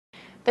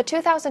The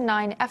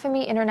 2009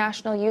 FME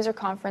International User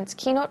Conference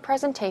keynote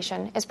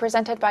presentation is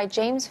presented by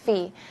James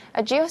Fee,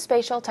 a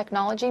geospatial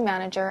technology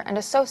manager and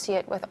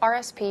associate with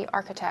RSP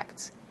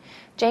Architects.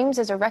 James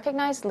is a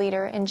recognized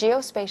leader in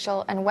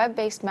geospatial and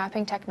web-based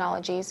mapping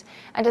technologies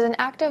and is an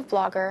active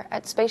blogger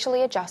at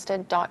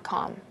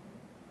spatiallyadjusted.com.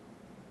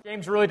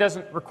 James really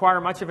doesn't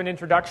require much of an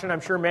introduction. I'm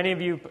sure many of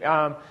you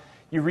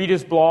you read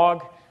his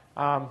blog.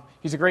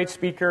 He's a great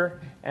speaker,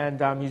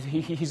 and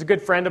he's a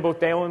good friend of both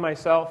Dale and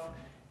myself.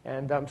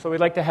 And so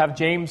we'd like to have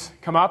James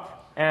come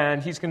up,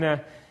 and he's going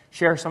to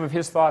share some of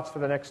his thoughts for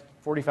the next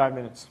 45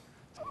 minutes.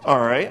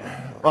 All right.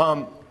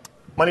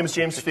 My name is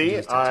James Fee.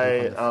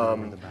 I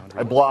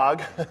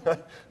blog.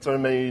 That's what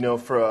many of you know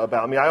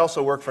about me. I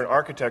also work for an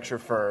architecture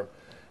firm.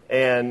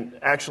 And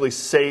actually,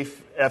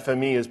 safe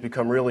FME has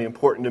become really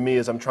important to me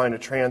as I'm trying to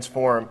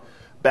transform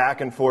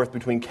back and forth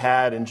between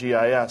CAD and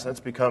GIS. That's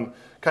become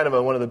kind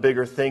of one of the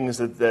bigger things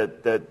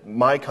that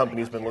my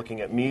company's been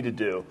looking at me to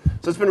do.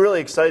 So it's been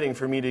really exciting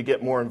for me to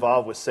get more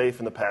involved with SAFE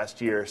in the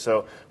past year. So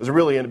it was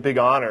really a big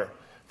honor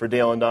for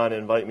Dale and Don to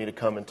invite me to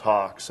come and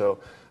talk. So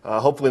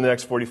hopefully in the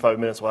next 45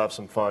 minutes we'll have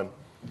some fun.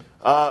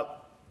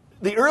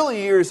 The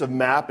early years of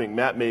map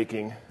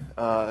making,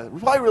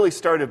 probably really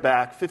started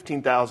back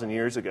 15,000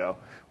 years ago,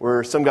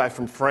 where some guy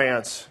from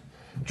France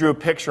drew a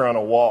picture on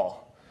a wall.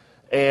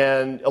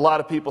 And a lot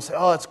of people say,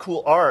 oh, that's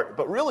cool art.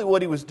 But really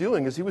what he was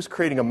doing is he was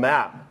creating a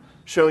map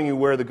showing you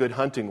where the good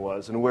hunting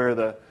was and where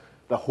the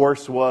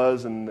horse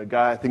was and the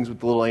guy, things with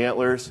the little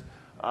antlers.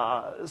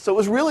 So it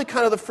was really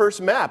kind of the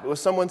first map. It was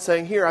someone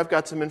saying, here, I've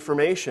got some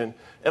information,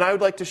 and I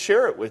would like to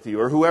share it with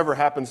you, or whoever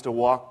happens to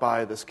walk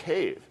by this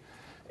cave.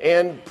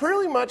 And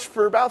pretty much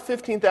for about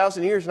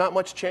 15,000 years, not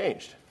much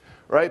changed.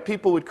 Right?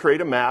 People would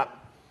create a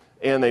map,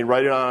 and they'd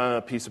write it on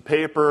a piece of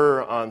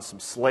paper, on some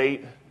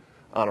slate,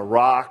 on a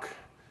rock,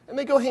 and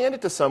they go hand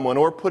it to someone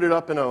or put it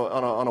up on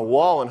a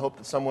wall and hope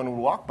that someone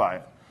would walk by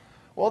it.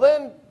 Well,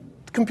 then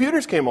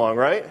computers came along,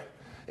 right?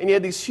 And you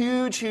had these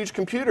huge, huge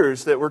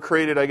computers that were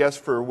created, I guess,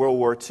 for World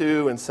War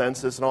II and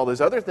census and all those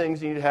other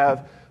things. And you'd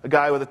have a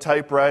guy with a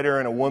typewriter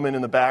and a woman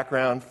in the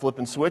background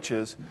flipping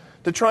switches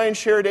to try and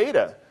share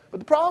data. But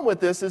the problem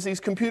with this is these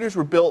computers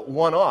were built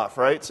one-off,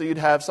 right? So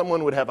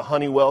someone would have a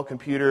Honeywell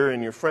computer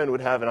and your friend would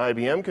have an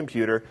IBM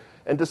computer.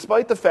 And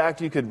despite the fact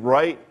you could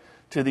write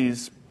to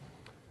these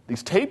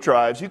tape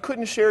drives, you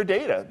couldn't share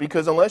data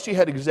because unless you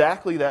had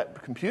exactly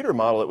that computer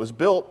model that was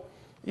built,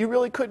 you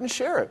really couldn't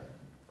share it.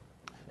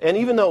 And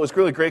even though it was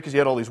really great because you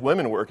had all these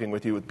women working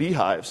with you with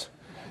beehives,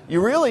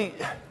 you really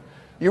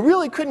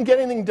couldn't get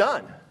anything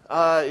done.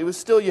 It was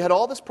still, you had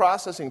all this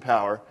processing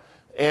power,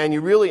 and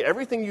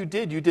everything you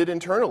did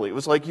internally. It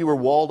was like you were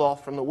walled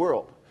off from the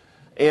world.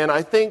 And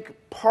I think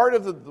part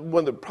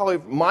of probably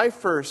my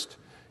first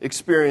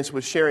experience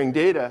with sharing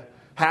data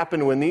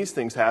happened when these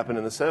things happened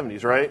in the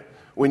 70s, right?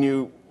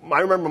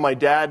 I remember my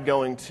dad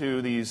going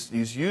to these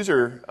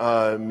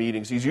user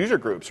meetings, these user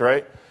groups,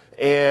 right?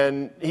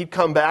 And he'd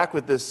come back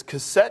with this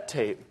cassette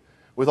tape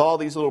with all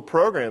these little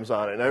programs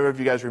on it. And I don't know if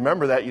you guys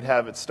remember that. You'd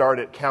have it start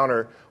at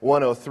counter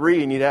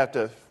 103, and you'd have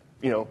to,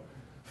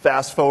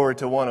 fast forward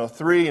to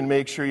 103 and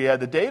make sure you had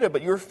the data.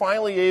 But you were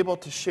finally able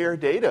to share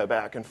data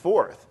back and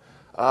forth.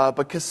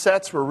 But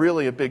cassettes were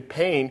really a big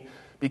pain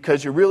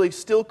because you really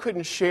still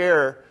couldn't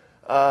share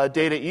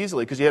data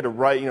easily because you had to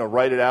write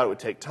it out. It would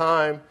take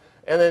time.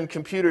 And then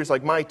computers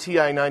like my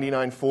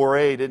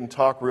TI-99/4A didn't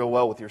talk real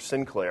well with your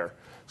Sinclair.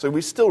 So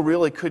we still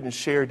really couldn't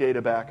share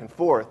data back and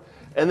forth.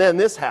 And then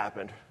this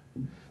happened,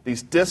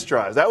 these disk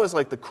drives. That was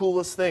like the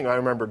coolest thing I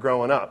remember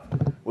growing up,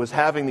 was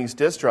having these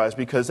disk drives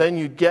because then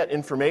you'd get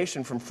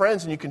information from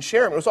friends and you can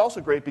share them. It was also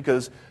great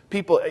because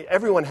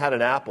everyone had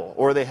an Apple,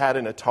 or they had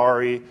an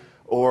Atari,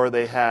 or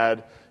they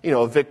had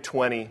a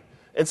VIC-20.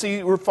 And so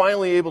you were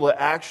finally able to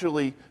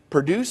actually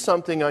produce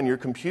something on your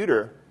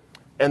computer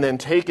and then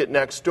take it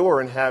next door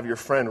and have your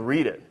friend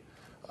read it.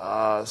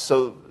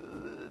 So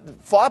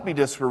floppy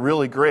disks were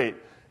really great,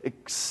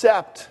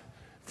 except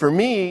for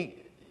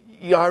me,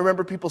 I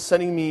remember people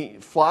sending me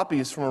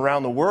floppies from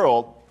around the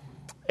world,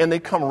 and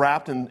they'd come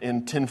wrapped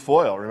in tin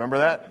foil. Remember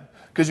that?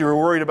 Because you were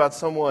worried about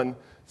someone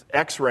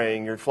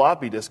X-raying your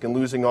floppy disk and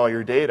losing all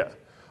your data.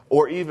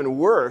 Or even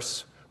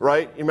worse,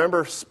 right? You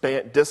remember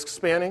disk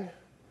spanning?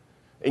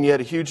 And you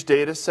had a huge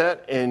data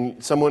set,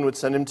 and someone would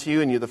send them to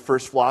you, and the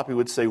first floppy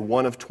would say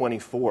 1 of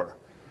 24.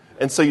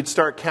 And so you'd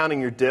start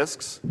counting your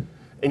disks,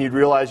 and you'd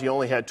realize you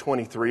only had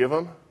 23 of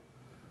them.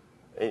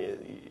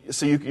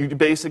 So you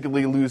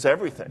basically lose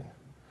everything.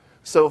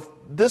 So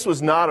this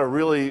was not a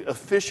really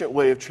efficient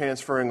way of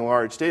transferring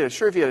large data.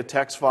 Sure, if you had a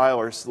text file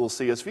or a little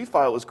CSV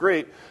file, it was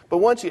great. But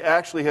once you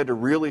actually had to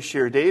really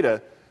share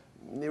data,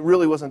 it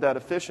really wasn't that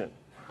efficient.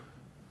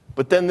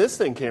 But then this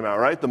thing came out,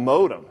 right? The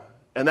modem.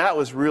 And that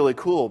was really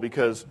cool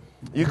because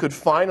you could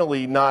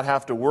finally not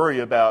have to worry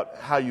about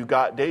how you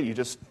got data. You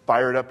just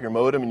fired up your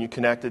modem and you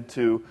connected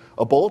to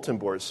a bulletin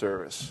board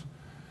service.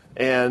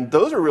 And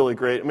those are really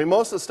great. I mean,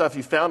 most of the stuff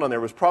you found on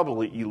there was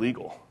probably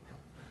illegal.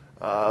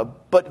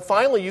 But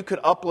finally, you could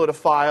upload a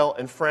file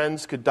and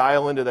friends could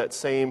dial into that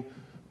same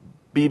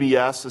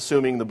BBS,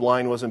 assuming the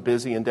blind wasn't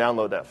busy, and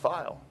download that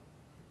file.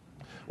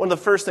 One of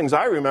the first things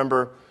I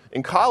remember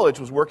in college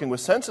was working with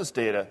census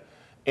data,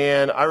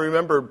 and I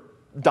remember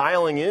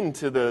dialing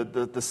into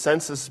the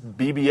census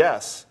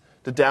BBS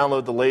to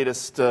download the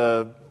latest,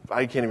 I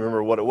can't even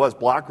remember what it was,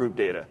 block group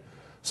data.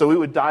 So we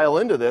would dial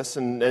into this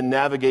and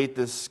navigate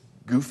this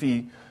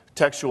goofy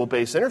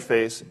textual-based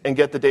interface and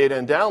get the data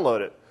and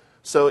download it.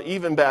 So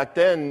even back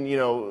then,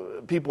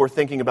 people were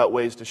thinking about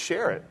ways to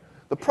share it.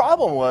 The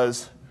problem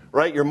was,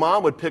 right, your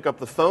mom would pick up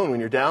the phone when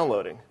you're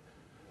downloading,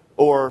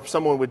 or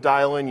someone would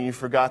dial in and you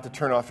forgot to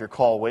turn off your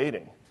call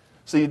waiting.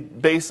 So you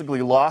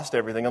basically lost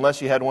everything,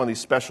 unless you had one of these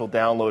special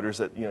downloaders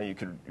that you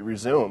could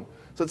resume.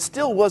 So it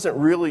still wasn't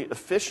really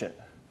efficient.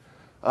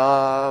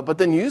 But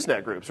then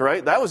Usenet groups,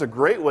 right? That was a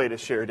great way to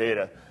share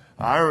data.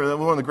 I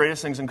remember one of the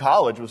greatest things in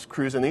college was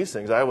cruising these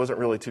things. I wasn't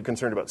really too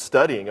concerned about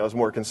studying. I was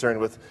more concerned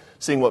with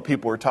seeing what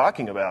people were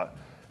talking about.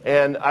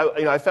 And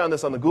I found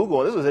this on the Google,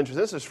 and this was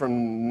interesting. This is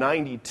from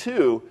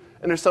 '92,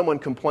 and there's someone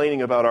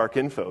complaining about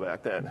ArcInfo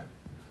back then.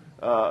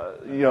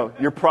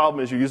 Your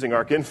problem is you're using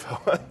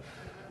ArcInfo.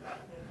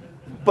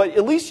 But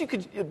at least you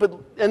could,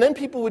 and then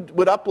people would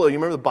upload. You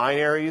remember the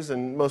binaries,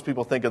 and most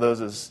people think of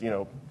those as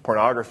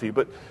pornography,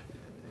 but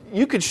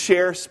you could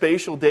share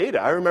spatial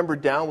data. I remember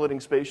downloading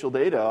spatial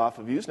data off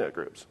of Usenet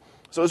groups.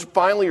 So it was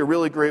finally a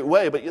really great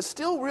way, but it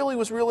still really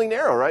was really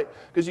narrow, right?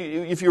 Because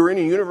if you were in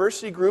a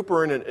university group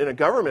or in a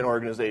government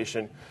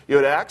organization, you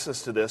had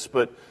access to this.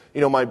 But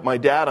my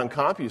dad on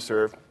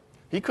CompuServe,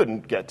 he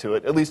couldn't get to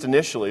it, at least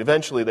initially.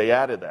 Eventually, they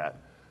added that.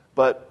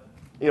 But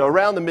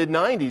around the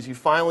mid-'90s, you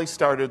finally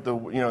started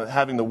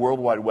having the World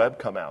Wide Web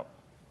come out.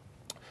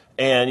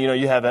 And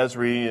you have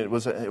Esri, it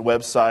was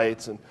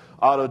websites, and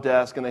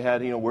Autodesk, and they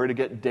had where to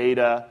get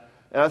data.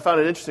 And I found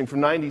it interesting.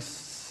 From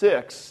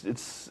 '96,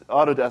 it's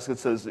Autodesk that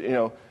says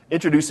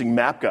introducing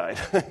Map Guide.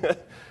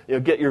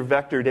 Get your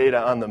vector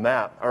data on the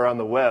map or on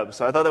the web.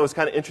 So I thought that was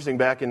kind of interesting.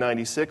 Back in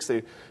 '96,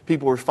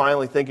 people were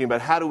finally thinking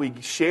about how do we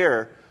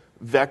share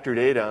vector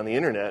data on the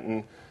internet.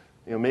 And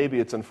maybe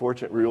it's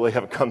unfortunate we really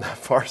haven't come that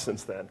far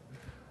since then.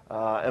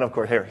 And of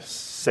course,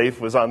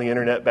 SAFE was on the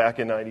internet back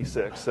in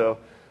 '96. So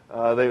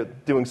they were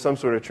doing some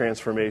sort of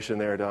transformation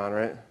there, Don,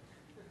 right?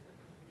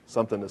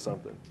 Something to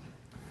something.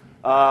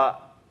 And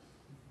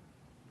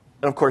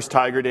of course,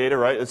 Tiger data,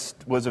 right? It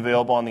was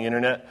available on the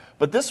internet.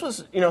 But this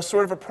was,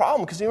 sort of a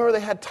problem, because you remember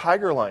they had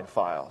Tigerline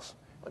files.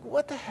 Like,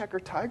 what the heck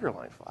are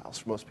Tigerline files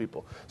for most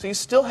people? So you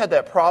still had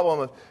that problem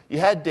of you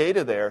had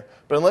data there,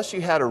 but unless you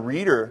had a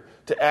reader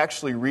to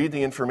actually read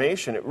the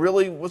information, it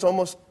really was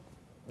almost,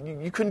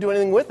 you couldn't do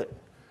anything with it.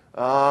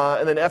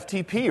 And then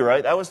FTP,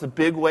 right? That was the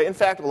big way. In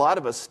fact, a lot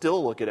of us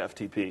still look at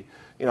FTP.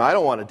 I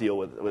don't want to deal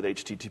with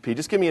HTTP.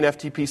 Just give me an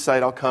FTP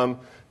site. I'll come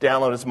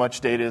download as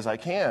much data as I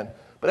can.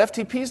 But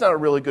FTP is not a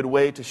really good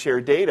way to share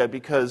data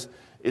because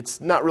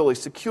it's not really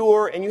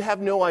secure, and you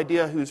have no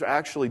idea who's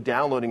actually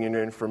downloading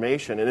your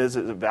information, and is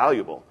it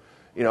valuable?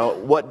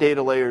 What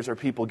data layers are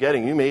people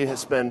getting? You may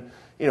spend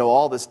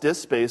all this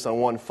disk space on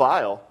one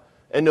file,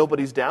 and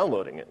nobody's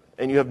downloading it,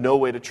 and you have no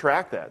way to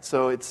track that.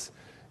 So it's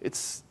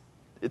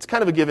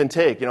kind of a give and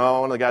take.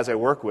 One of the guys I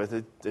work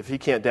with, if he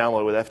can't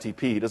download with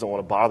FTP, he doesn't want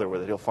to bother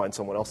with it. He'll find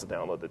someone else to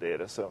download the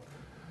data. So,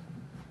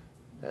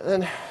 and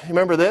then, you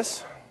remember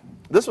this?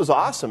 This was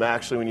awesome,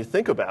 actually, when you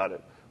think about it.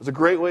 It was a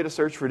great way to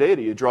search for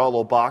data. You draw a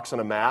little box on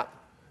a map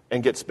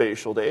and get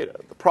spatial data.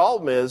 The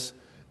problem is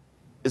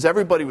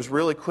everybody was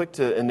really quick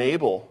to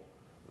enable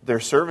their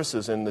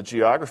services in the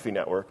geography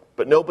network,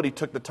 but nobody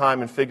took the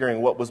time in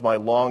figuring what was my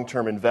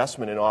long-term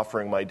investment in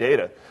offering my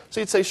data. So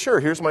you'd say, sure,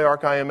 here's my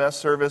ArcIMS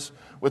service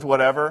with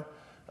whatever.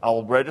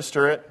 I'll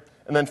register it,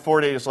 and then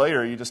 4 days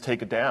later, you just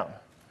take it down.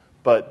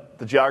 But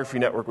the geography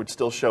network would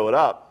still show it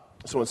up.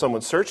 So when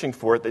someone's searching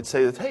for it, they'd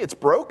say, that, hey, it's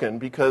broken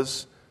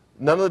because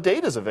none of the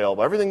data is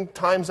available. Everything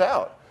times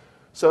out.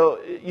 So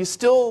you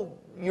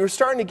were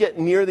starting to get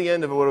near the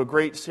end of what a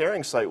great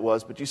sharing site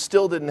was, but you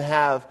still didn't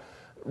have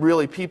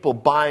really people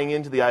buying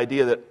into the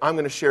idea that I'm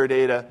going to share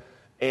data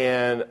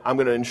and I'm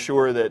going to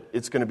ensure that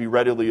it's going to be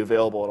readily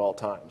available at all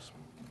times.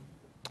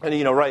 And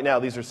right now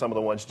these are some of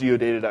the ones: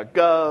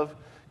 geodata.gov,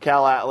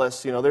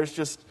 CalAtlas. There's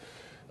just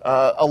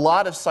a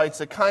lot of sites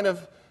that kind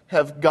of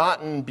have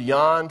gotten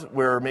beyond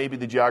where maybe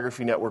the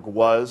geography network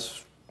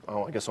was,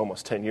 I guess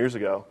almost 10 years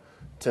ago,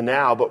 to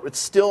now, but it's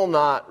still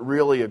not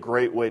really a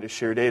great way to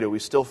share data. We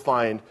still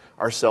find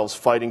ourselves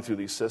fighting through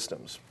these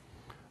systems.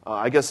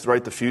 I guess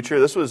the future.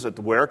 This was at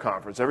the WARE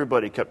conference.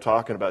 Everybody kept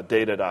talking about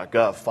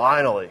data.gov.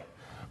 Finally,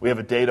 we have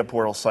a data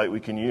portal site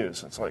we can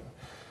use. It's like,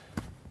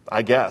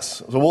 I guess.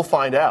 So we'll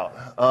find out.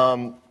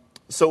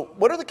 So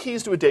what are the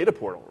keys to a data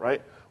portal,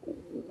 right?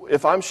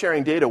 If I'm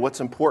sharing data, what's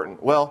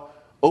important? Well,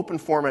 open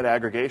format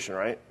aggregation,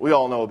 right? We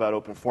all know about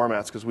open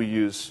formats because we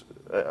use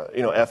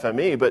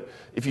FME. But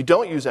if you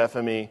don't use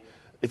FME,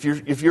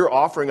 if you're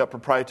offering up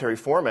proprietary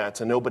formats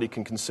and nobody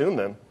can consume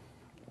them,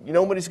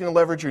 nobody's going to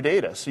leverage your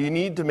data. So you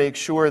need to make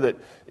sure that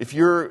if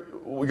we're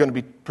going to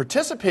be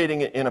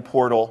participating in a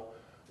portal,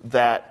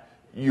 that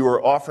you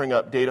are offering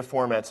up data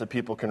formats that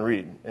people can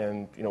read.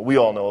 And we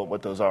all know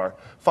what those are.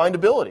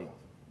 Findability.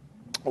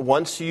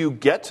 once you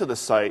get to the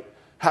site,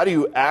 how do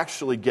you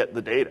actually get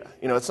the data?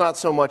 It's not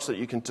so much that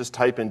you can just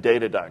type in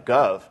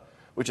data.gov,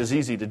 which is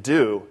easy to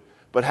do,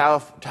 but how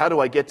do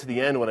I get to the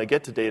end when I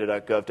get to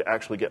data.gov to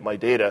actually get my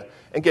data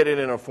and get it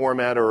in a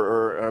format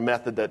or a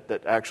method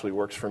that actually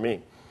works for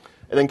me?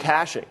 And then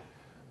caching.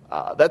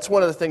 That's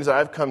one of the things that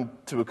I've come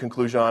to a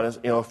conclusion on is,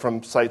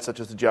 from sites such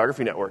as the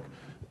Geography Network.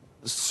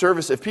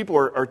 Service, if people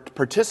are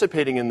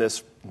participating in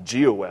this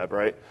GeoWeb,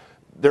 right,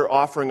 they're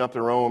offering up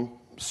their own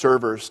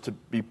servers to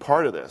be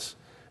part of this.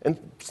 And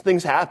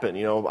things happen.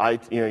 Your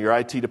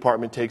IT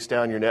department takes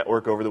down your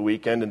network over the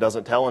weekend and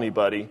doesn't tell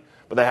anybody,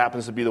 but that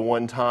happens to be the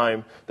one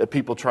time that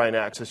people try and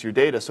access your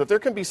data. So if there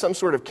can be some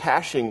sort of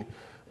caching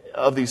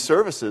of these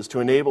services to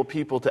enable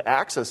people to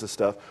access this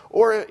stuff,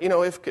 or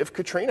if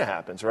Katrina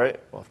happens, right?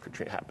 Well, if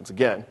Katrina happens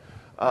again,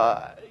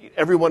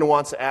 everyone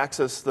wants to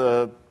access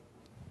the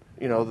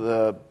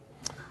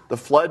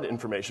flood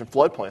information,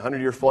 floodplain,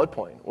 100-year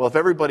floodplain. Well, if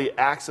everybody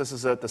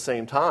accesses it at the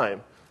same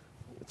time,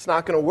 it's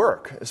not going to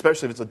work,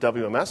 especially if it's a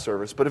WMS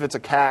service. But if it's a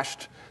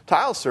cached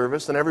tile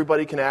service, then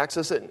everybody can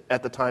access it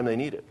at the time they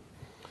need it.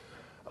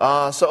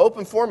 So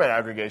open format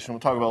aggregation, we'll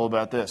talk a little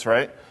about this,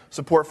 right?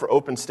 Support for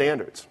open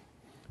standards.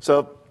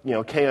 So,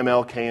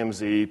 KML,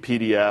 KMZ,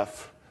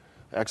 PDF,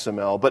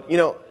 XML. But,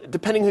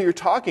 depending who you're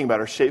talking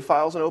about, are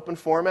shapefiles an open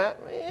format?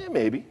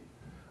 Maybe.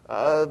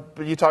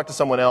 But you talk to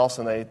someone else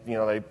and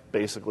they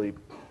basically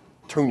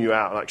tune you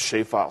out, like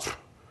shapefiles.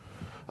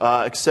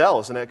 Excel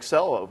is an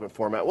Excel open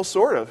format. Well,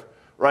 sort of,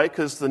 right?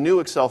 Because the new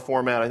Excel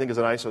format, I think, is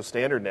an ISO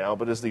standard now,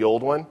 but is the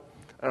old one?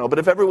 I don't know. But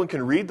if everyone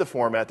can read the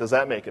format, does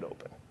that make it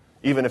open?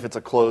 Even if it's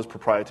a closed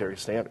proprietary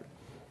standard.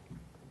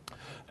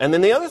 And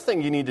then the other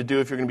thing you need to do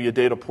if you're going to be a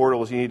data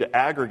portal is you need to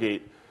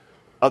aggregate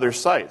other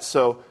sites.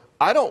 So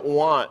I don't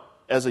want,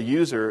 as a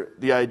user,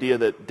 the idea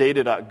that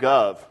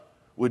data.gov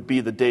would be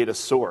the data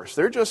source.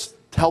 They're just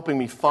helping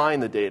me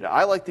find the data.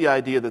 I like the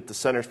idea that the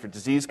Centers for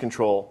Disease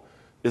Control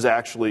is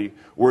actually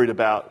worried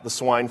about the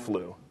swine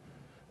flu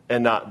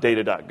and not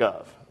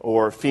data.gov.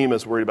 Or FEMA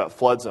is worried about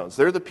flood zones.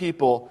 They're the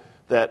people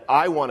that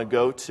I want to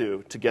go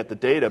to get the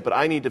data, but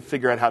I need to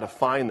figure out how to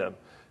find them.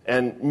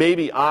 And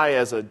maybe I,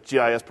 as a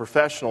GIS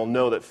professional,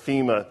 know that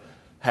FEMA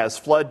has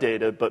flood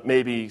data, but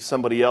maybe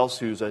somebody else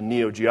who's a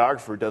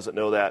neo-geographer doesn't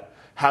know that.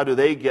 How do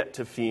they get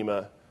to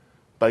FEMA?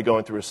 By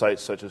going through a site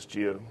such as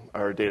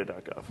or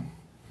data.gov.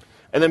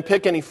 And then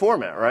pick any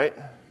format, right?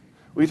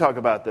 We talk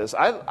about this.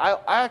 I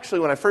actually,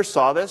 when I first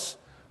saw this,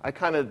 I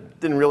kind of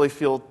didn't really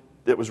feel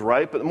it was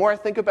right, but the more I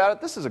think about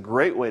it, this is a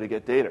great way to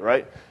get data,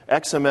 right?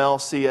 XML,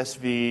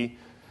 CSV,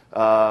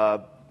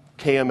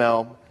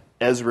 KML,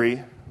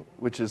 Esri,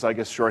 which is, I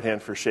guess,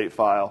 shorthand for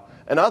shapefile,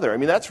 and other. I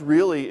mean, that's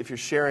really, if you're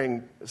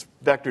sharing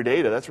vector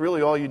data, that's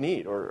really all you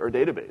need, or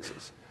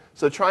databases.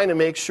 So trying to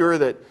make sure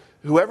that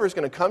whoever's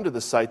going to come to the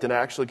site then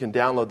actually can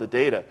download the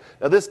data.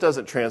 Now, this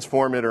doesn't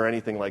transform it or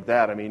anything like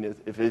that. I mean,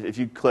 if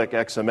you click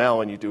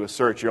XML and you do a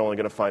search, you're only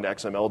going to find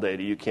XML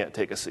data. You can't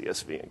take a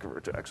CSV and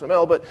convert to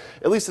XML, but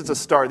at least it's a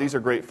start. These are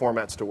great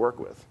formats to work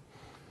with.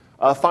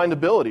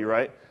 Findability,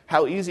 right?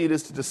 How easy it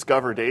is to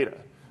discover data.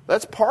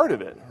 That's part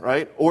of it,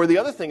 right? Or the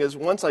other thing is,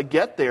 once I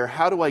get there,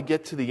 how do I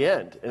get to the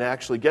end and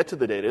actually get to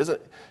the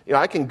data?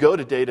 I can go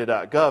to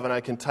data.gov and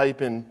I can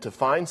type in to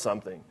find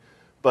something,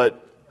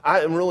 but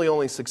I am really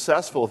only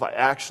successful if I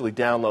actually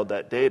download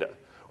that data,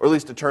 or at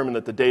least determine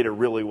that the data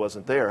really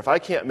wasn't there. If I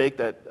can't make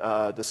that if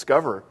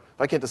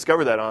I can't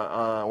discover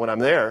that when I'm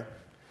there,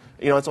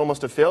 it's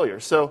almost a failure.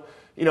 So,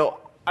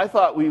 I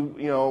thought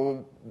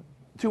 2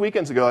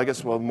 weekends ago, I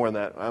guess, well, more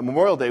than that,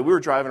 Memorial Day, we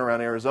were driving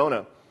around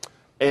Arizona,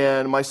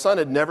 and my son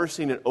had never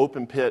seen an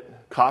open pit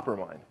copper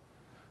mine.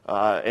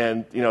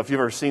 And if you've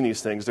ever seen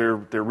these things, they're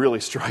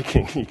really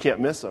striking. You can't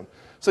miss them.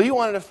 So he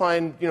wanted to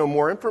find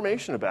more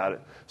information about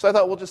it. So I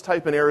thought, we'll just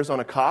type in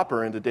Arizona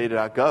copper into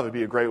data.gov. It'd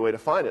be a great way to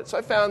find it. So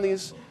I found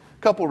these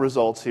couple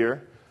results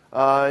here.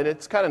 And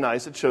it's kind of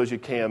nice. It shows you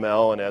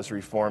KML and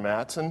Esri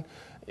formats. And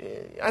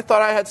I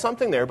thought I had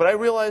something there. But I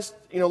realized,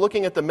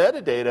 looking at the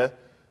metadata,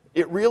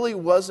 it really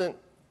wasn't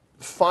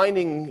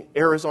finding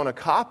Arizona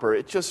copper.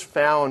 It just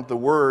found the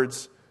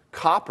words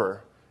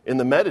copper in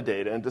the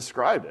metadata and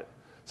described it.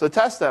 So to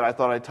test that, I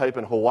thought I'd type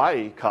in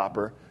Hawaii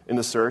copper in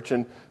the search,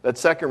 and that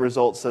second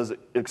result says it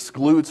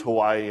excludes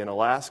Hawaii and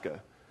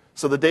Alaska.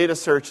 So the data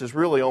search is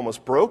really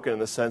almost broken in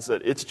the sense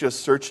that it's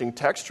just searching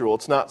textual.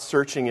 It's not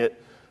searching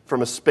it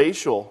from a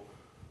spatial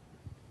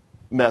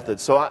method.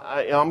 So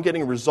I'm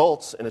getting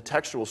results in a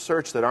textual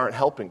search that aren't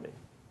helping me.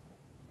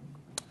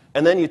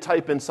 And then you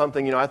type in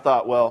something, I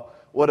thought, well,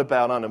 what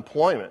about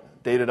unemployment?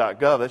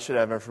 Data.gov, that should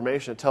have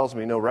information. It tells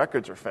me no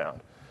records are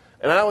found.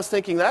 And I was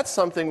thinking, that's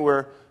something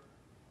where,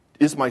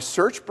 is my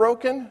search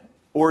broken,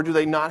 or do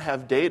they not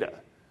have data?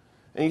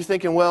 And you're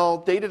thinking, well,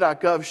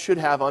 data.gov should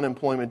have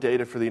unemployment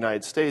data for the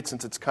United States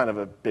since it's kind of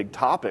a big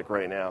topic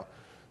right now.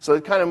 So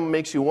it kind of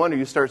makes you wonder.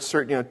 You start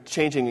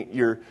changing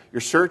your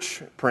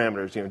search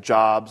parameters,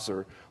 jobs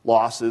or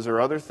losses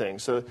or other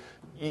things. So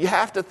you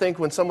have to think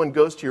when someone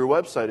goes to your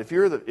website, if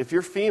you're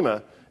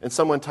FEMA and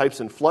someone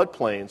types in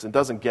floodplains and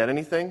doesn't get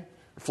anything,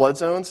 flood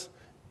zones,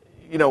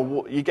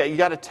 you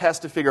got to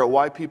test to figure out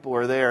why people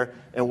are there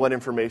and what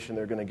information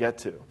they're going to get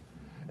to.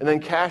 And then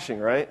caching,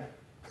 right?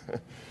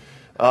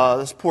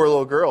 This poor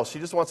little girl, she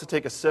just wants to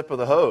take a sip of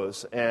the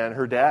hose, and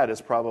her dad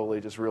is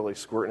probably just really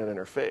squirting it in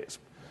her face.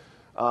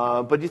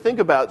 But you think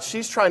about,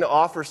 she's trying to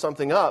offer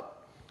something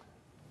up,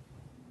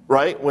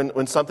 right,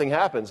 when something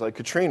happens, like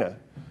Katrina.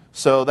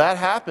 So that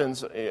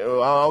happens.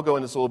 I'll go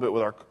into this a little bit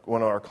with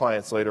one of our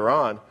clients later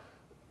on.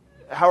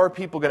 How are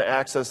people going to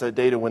access that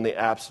data when they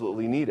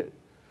absolutely need it?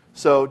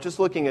 So just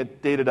looking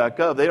at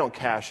data.gov, they don't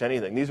cache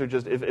anything. These are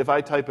just, if I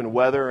type in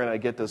weather and I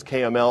get those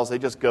KMLs, they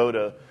just go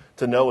to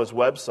NOAA's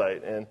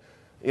website. And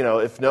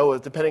if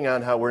NOAA, depending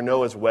on where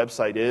NOAA's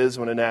website is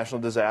when a national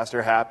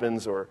disaster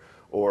happens, or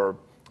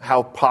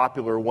how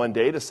popular one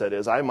data set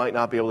is, I might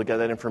not be able to get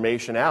that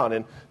information out.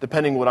 And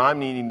depending what I'm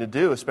needing to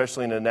do,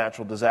 especially in a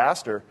natural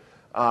disaster,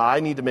 I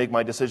need to make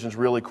my decisions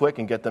really quick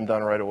and get them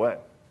done right away.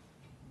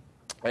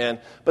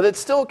 But it's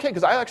still okay,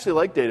 because I actually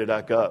like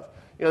data.gov.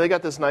 They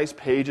got this nice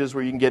pages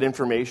where you can get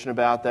information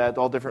about that,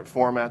 all different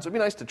formats. It'd be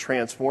nice to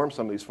transform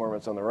some of these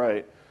formats on the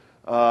right.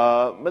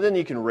 But then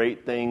you can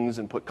rate things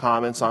and put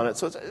comments on it.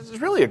 So it's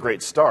really a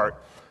great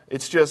start.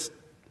 It's just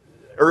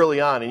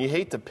early on, and you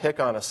hate to pick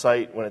on a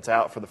site when it's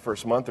out for the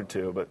first month or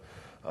two. But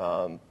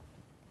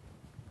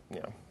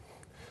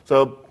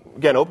So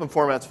again, open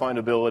formats,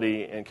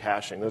 findability, and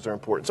caching. Those are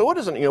important. So what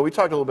is it? We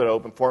talked a little bit about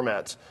open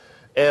formats.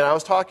 And I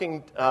was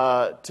talking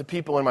to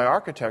people in my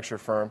architecture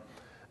firm,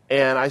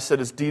 and I said,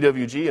 is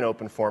DWG an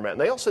open format?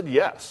 And they all said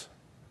yes.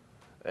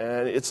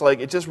 And it's like,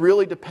 it just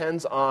really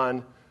depends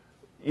on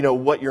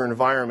what your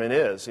environment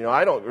is.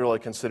 I don't really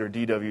consider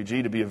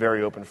DWG to be a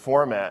very open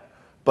format,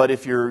 but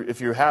if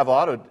you have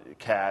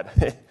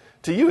AutoCAD,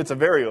 to you it's a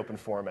very open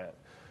format.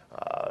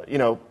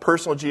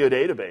 Personal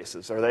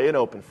geodatabases, are they an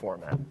open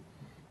format?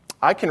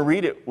 I can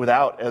read it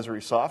without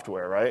Esri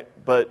software, right?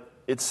 But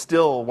it's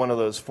still one of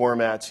those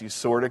formats you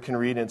sort of can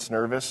read, and it's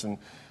nervous. And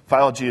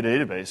file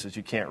geodatabases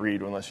you can't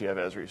read unless you have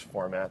Esri's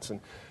formats. And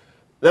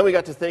then we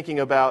got to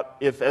thinking about,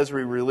 if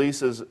Esri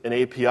releases an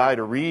API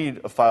to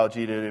read a file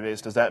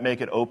geodatabase, does that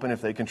make it open if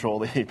they control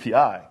the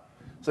API?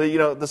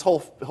 So this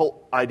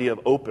whole idea of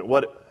open,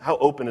 how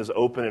open is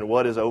open and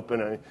what is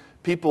open. I mean,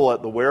 people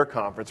at the WARE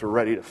conference were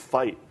ready to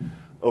fight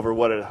over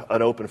what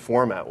an open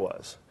format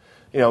was.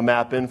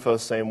 MapInfo,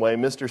 same way.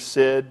 Mr.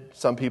 SID,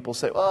 some people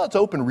say, well, it's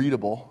open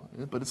readable,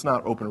 but it's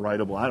not open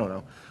writable. I don't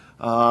know.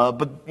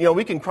 But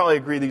we can probably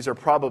agree these are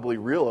probably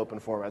real open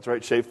formats,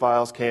 right?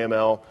 Shapefiles,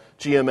 KML,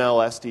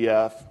 GML,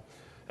 SDF,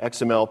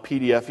 XML,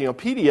 PDF.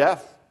 PDF,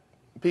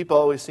 people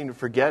always seem to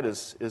forget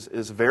is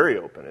very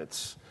open.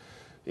 It's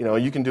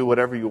you can do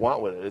whatever you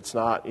want with it. It's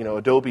not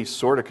Adobe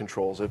sort of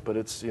controls it, but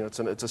it's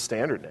it's a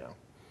standard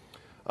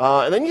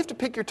now. And then you have to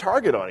pick your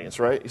target audience,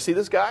 right? You see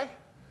this guy?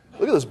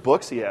 Look at those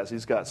books he has.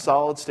 He's got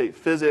solid state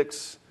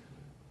physics,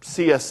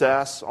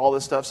 CSS, all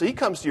this stuff. So he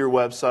comes to your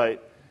website.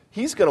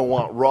 He's going to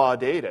want raw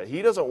data.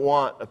 He doesn't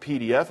want a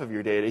PDF of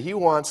your data. He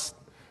wants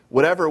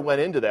whatever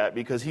went into that,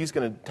 because he's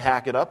going to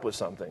hack it up with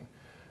something.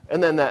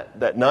 And then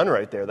that nun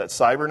right there, that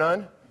cyber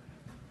nun,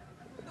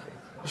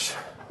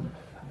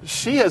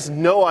 she has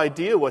no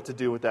idea what to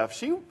do with that.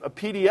 A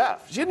PDF.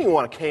 She didn't even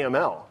want a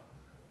KML.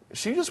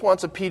 She just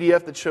wants a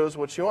PDF that shows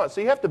what she wants.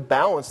 So you have to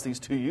balance these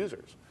two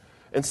users.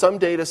 And some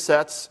data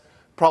sets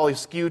probably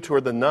skew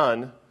toward the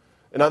nun,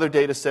 and other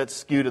data sets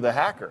skew to the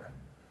hacker.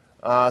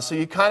 So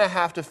you kind of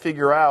have to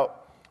figure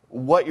out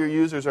what your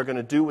users are going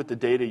to do with the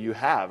data you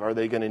have. Are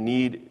they going to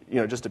need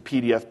just a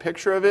PDF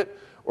picture of it,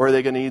 or are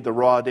they going to need the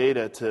raw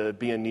data to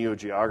be a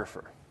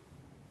neo-geographer?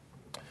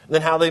 And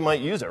then how they might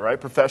use it, right?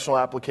 Professional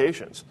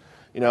applications.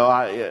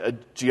 A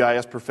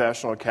GIS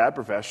professional, a CAD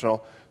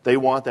professional, they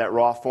want that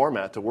raw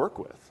format to work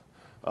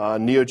with.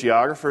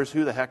 Neo-geographers,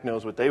 who the heck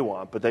knows what they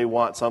want, but they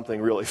want something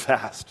really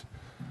fast.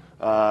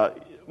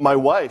 My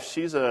wife,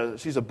 she's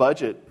a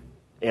budget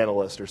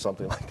analyst or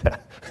something like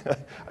that.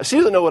 She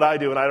doesn't know what I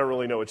do, and I don't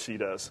really know what she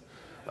does.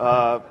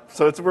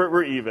 So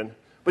we're even.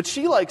 But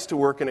she likes to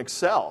work in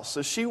Excel,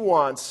 so she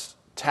wants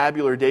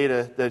tabular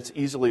data that's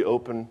easily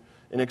open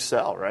in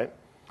Excel, right?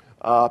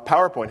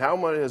 PowerPoint. How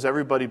much has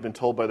everybody been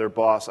told by their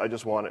boss, I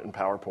just want it in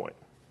PowerPoint?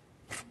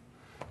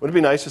 Wouldn't it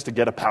be nice just to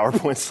get a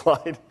PowerPoint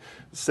slide,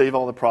 save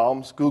all the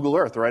problems? Google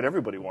Earth, right?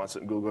 Everybody wants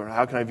it in Google Earth.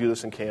 How can I view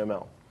this in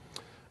KML?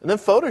 And then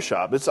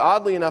Photoshop. It's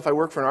oddly enough, I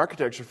work for an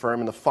architecture firm,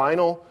 and the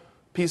final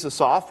piece of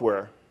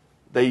software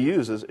they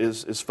use is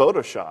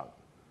Photoshop.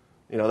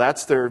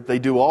 They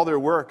do all their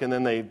work, and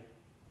then they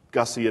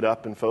gussy it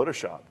up in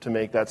Photoshop to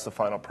make that's the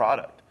final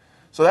product.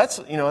 So that's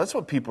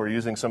what people are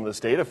using some of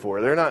this data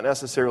for. They're not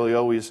necessarily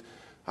always,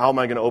 how am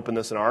I going to open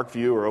this in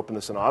ArcView or open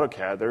this in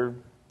AutoCAD? They're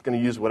going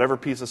to use whatever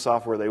piece of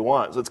software they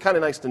want. So it's kind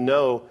of nice to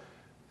know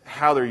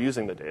how they're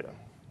using the data.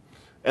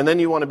 And then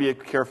you want to be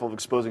careful of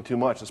exposing too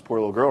much. This poor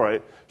little girl,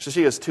 right? So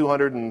she has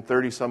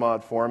 230 some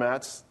odd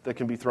formats that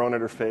can be thrown at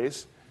her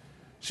face.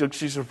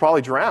 She should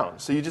probably drown.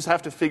 So you just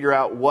have to figure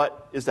out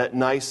what is that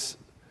nice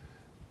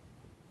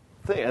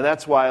thing. And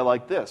that's why I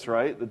like this,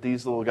 right? That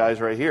these little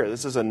guys right here.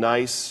 This is a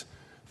nice,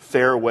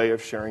 fair way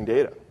of sharing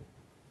data.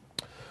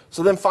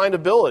 So then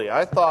findability.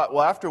 I thought,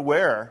 well, after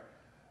where,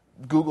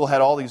 Google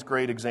had all these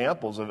great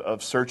examples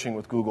of searching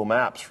with Google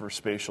Maps for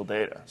spatial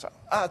data. So,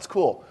 that's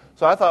cool.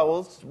 So I thought,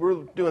 well,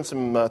 we're doing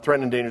some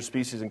threatened and endangered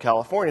species in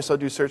California, so I'll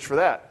do search for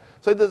that.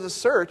 So I did the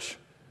search,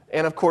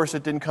 and of course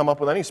it didn't come up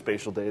with any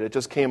spatial data. It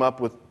just came up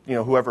with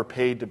whoever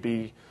paid to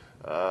be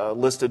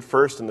listed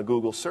first in the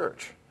Google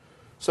search.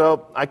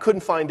 So I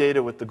couldn't find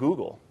data with the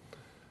Google.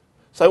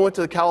 So I went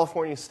to the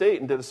California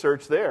State and did a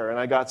search there, and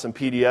I got some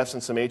PDFs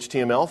and some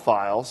HTML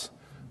files.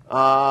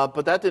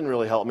 But that didn't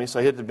really help me, so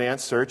I hit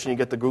advanced search, and you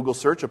get the Google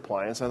search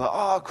appliance. And I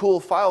thought, oh, cool,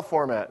 file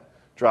format.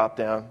 Drop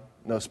down,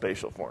 no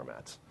spatial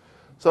formats.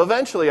 So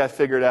eventually I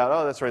figured out,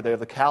 oh, that's right, they have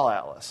the Cal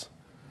Atlas.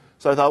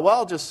 So I thought, well,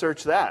 I'll just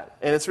search that.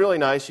 And it's really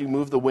nice. You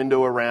move the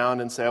window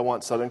around and say, I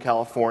want Southern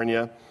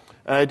California.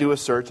 And I do a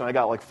search, and I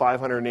got like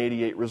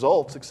 588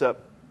 results,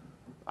 except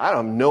I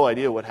have no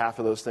idea what half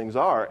of those things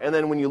are. And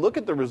then when you look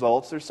at the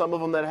results, there's some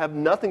of them that have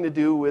nothing to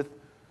do with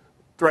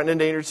threatened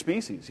and endangered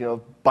species,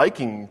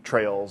 biking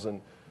trails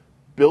and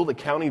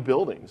county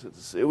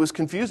buildings. It was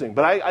confusing.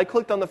 But I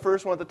clicked on the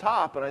first one at the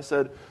top, and I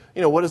said,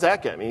 what does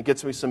that get me? It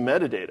gets me some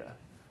metadata.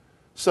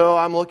 So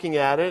I'm looking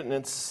at it, and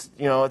it's,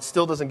 it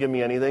still doesn't give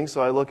me anything.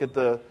 So I look at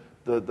the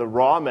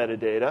raw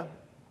metadata,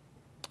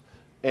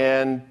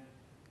 and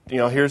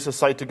here's the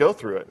site to go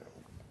through it.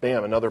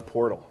 Bam, another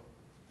portal.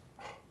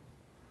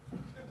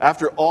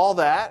 After all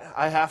that,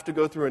 I have to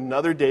go through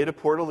another data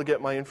portal to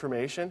get my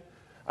information.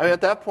 I mean,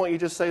 at that point, you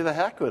just say the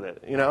heck with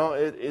it.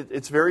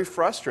 It's very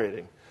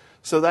frustrating.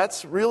 So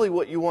that's really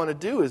what you want to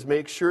do, is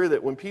make sure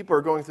that when people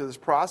are going through this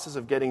process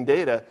of getting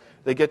data,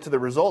 they get to the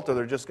result, or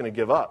they're just going to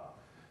give up.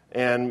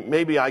 And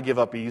maybe I give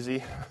up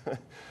easy,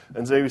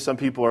 and maybe some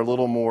people are a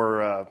little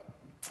more,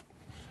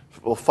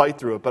 will fight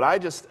through it.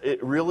 But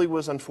it really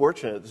was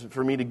unfortunate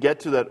for me to get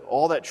to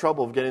all that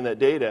trouble of getting that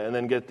data, and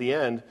then get to the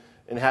end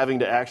and having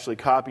to actually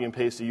copy and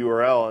paste a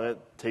URL, and it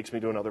takes me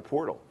to another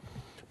portal.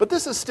 But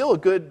this is still a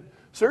good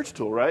search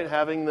tool, right?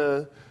 Having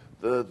the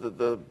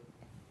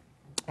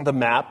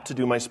map to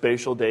do my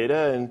spatial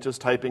data and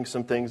just typing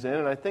some things in.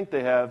 And I think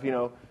they have,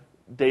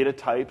 data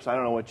types. I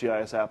don't know what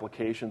GIS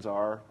applications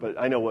are, but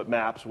I know what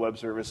maps, web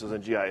services,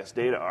 and GIS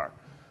data are.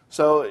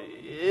 So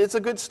it's a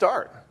good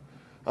start.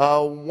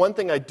 One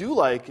thing I do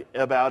like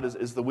about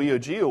is the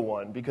WeoGeo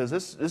one, because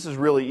this is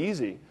really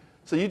easy.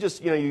 So you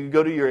just, you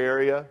go to your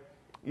area,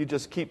 you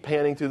just keep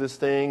panning through this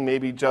thing,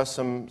 maybe adjust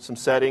some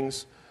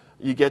settings.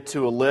 You get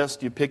to a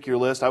list, you pick your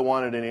list. I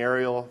wanted an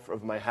aerial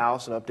of my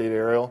house, an update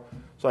aerial.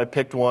 So I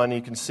picked one.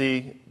 You can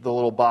see the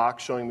little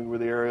box showing me where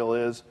the aerial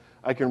is.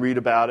 I can read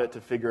about it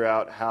to figure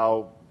out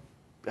how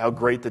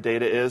great the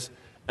data is.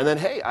 And then,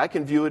 hey, I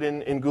can view it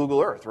in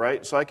Google Earth,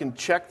 right? So I can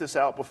check this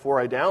out before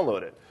I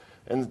download it.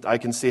 And I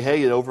can see,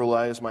 hey, it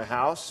overlays my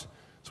house.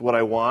 It's what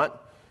I want.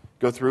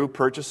 Go through,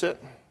 purchase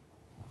it.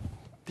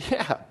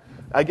 Yeah,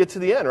 I get to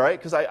the end, right?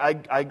 Because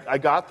I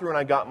got through and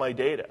I got my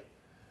data.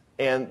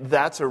 And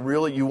that's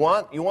you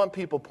want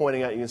people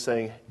pointing at you and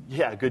saying,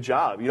 yeah, good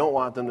job. You don't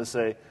want them to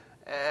say,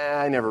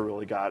 I never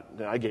really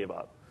I gave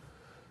up.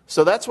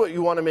 So that's what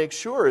you want to make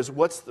sure is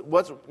what's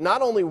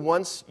not only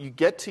once you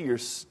get to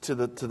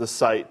the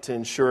site to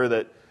ensure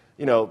that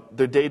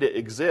their data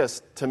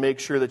exists, to make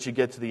sure that you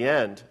get to the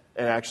end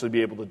and actually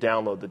be able to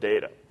download the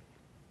data.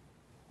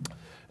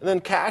 And then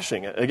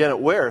caching. Again, at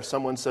where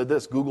someone said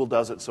this, Google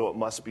does it, so it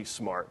must be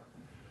smart.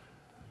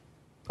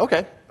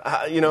 Okay,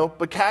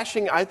 but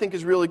caching I think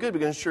is really good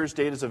because it ensures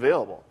data is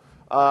available.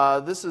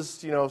 This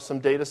is some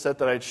data set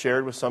that I'd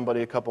shared with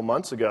somebody a couple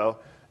months ago,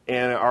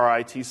 and our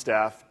IT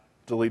staff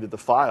deleted the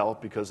file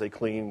because they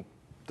clean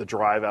the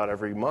drive out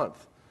every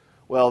month.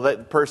 Well,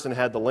 that person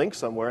had the link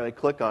somewhere, and they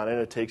click on it,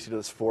 and it takes you to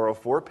this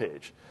 404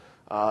 page.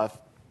 So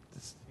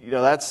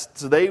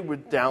they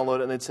would download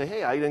it, and they'd say,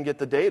 hey, I didn't get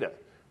the data.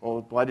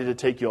 Well, why did it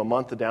take you a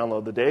month to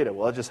download the data?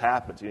 Well, it just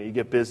happens. You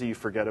get busy, you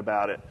forget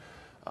about it.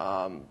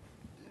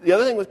 The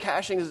other thing with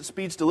caching is it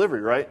speeds delivery,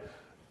 right?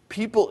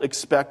 People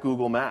expect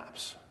Google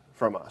Maps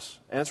from us,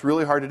 and it's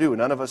really hard to do.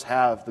 None of us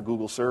have the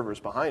Google servers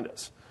behind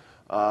us.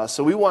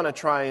 So we want to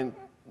try and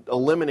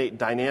eliminate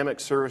dynamic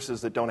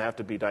services that don't have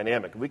to be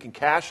dynamic. We can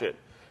cache it,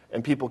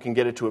 and people can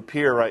get it to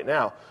appear right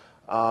now.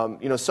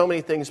 So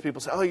many things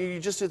people say, oh,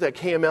 you just did that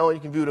KML, and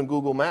you can view it in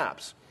Google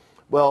Maps.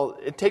 Well,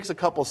 it takes a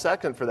couple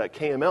seconds for that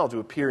KML to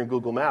appear in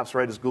Google Maps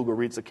right as Google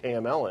reads the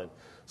KML in.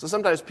 So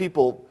sometimes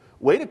people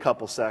wait a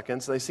couple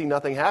seconds, and they see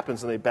nothing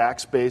happens, and they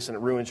backspace, and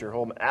it ruins your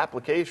whole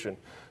application.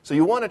 So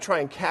you want to try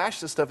and cache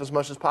this stuff as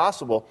much as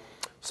possible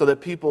so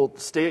that people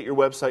stay at your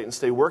website and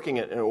stay working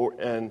it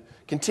and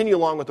continue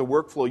along with the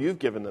workflow you've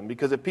given them.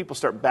 Because if people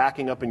start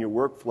backing up in your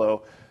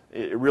workflow,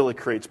 it really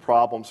creates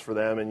problems for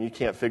them, and you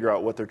can't figure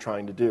out what they're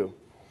trying to do.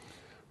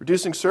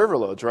 Reducing server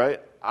loads, right?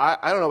 I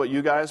don't know about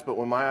you guys, but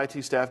when my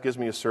IT staff gives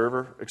me a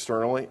server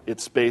externally,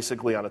 it's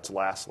basically on its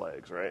last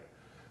legs, right?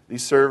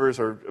 These servers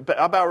are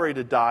about ready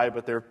to die,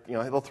 but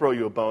they'll throw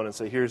you a bone and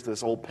say, here's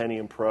this old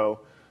Pentium Pro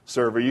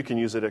server. You can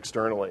use it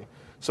externally.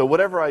 So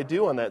whatever I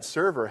do on that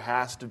server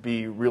has to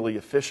be really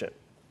efficient.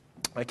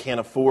 I can't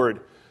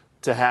afford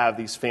to have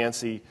these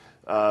fancy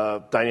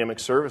dynamic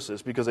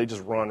services because they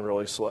just run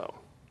really slow.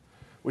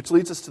 Which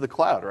leads us to the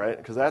cloud, right?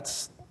 Because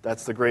that's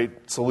the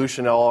great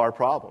solution to all our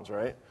problems,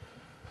 right?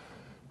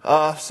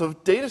 So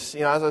data, as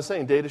I was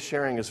saying, data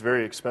sharing is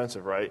very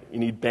expensive, right? You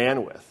need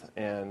bandwidth,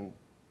 and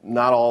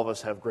not all of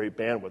us have great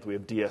bandwidth. We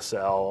have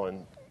DSL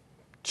and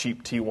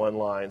cheap T1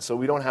 lines, so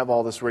we don't have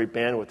all this great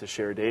bandwidth to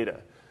share data.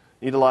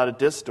 You need a lot of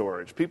disk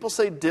storage. People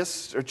say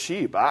disks are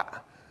cheap. I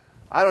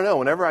don't know.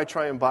 Whenever I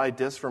try and buy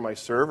disks for my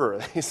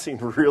server, they seem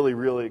really,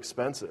 really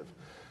expensive.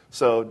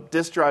 So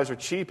disk drives are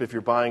cheap if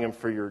you're buying them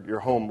for your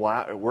home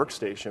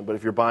workstation, but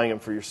if you're buying them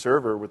for your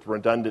server with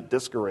redundant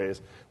disk arrays,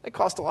 they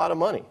cost a lot of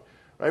money,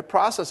 right?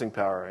 Processing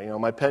power.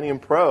 My Pentium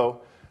Pro,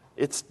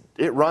 it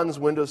runs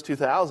Windows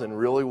 2000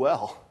 really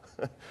well,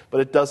 but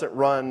it doesn't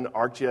run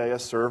ArcGIS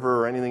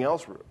Server or anything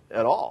else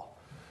at all.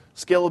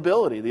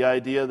 Scalability, the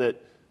idea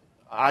that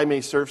I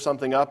may serve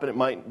something up and it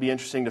might be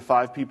interesting to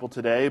 5 people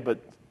today, but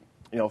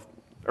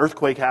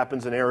earthquake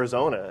happens in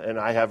Arizona, and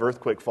I have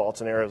earthquake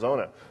faults in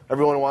Arizona.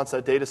 Everyone wants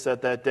that data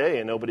set that day,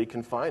 and nobody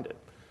can find it.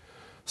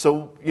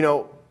 So,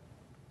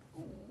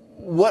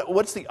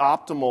 what's the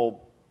optimal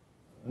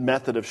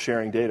method of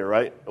sharing data,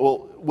 right?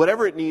 Well,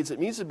 whatever it needs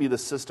to be the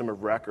system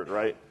of record,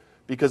 right?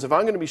 Because if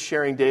I'm going to be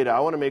sharing data, I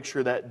want to make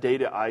sure that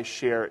data I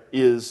share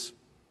is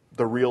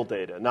the real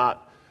data,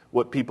 not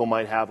what people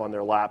might have on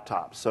their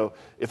laptops. So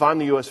if I'm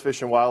the U.S.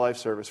 Fish and Wildlife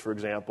Service, for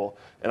example,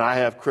 and I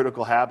have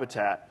critical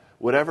habitat,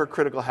 whatever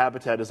critical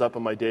habitat is up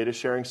on my data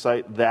sharing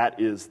site, that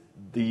is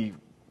the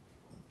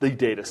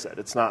data set.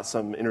 It's not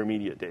some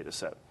intermediate data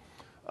set.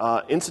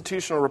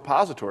 Institutional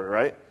repository,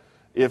 right?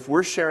 If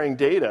we're sharing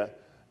data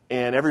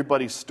and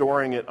everybody's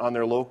storing it on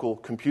their local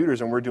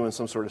computers and we're doing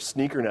some sort of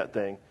sneaker net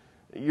thing,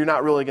 you're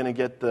not really going to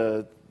get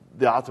the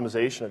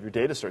optimization of your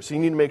data storage. So you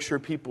need to make sure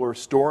people are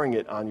storing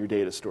it on your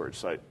data storage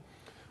site.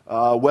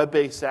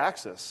 Web-based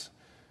access.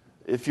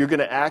 If you're going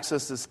to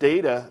access this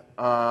data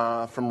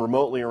from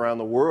remotely around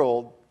the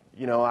world,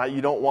 you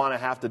don't want to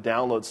have to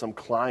download some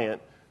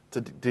client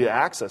to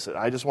access it.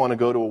 I just want to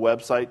go to a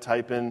website,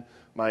 type in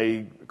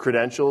my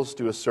credentials,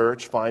 do a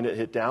search, find it,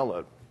 hit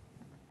download.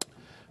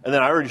 And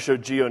then I already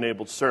showed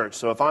geo-enabled search.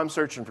 So if I'm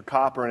searching for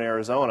copper in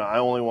Arizona, I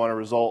only want a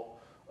result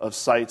of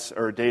sites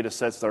or data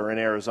sets that are in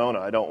Arizona.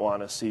 I don't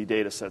want to see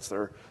data sets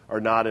that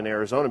are not in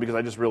Arizona because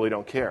I just really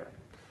don't care.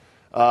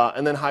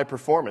 And then high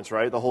performance,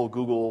 right? The whole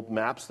Google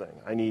Maps thing.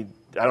 I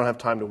don't have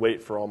time to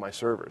wait for all my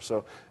servers.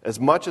 So as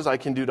much as I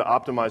can do to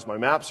optimize my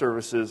map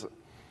services,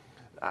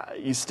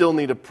 you still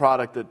need a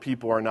product that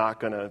people are not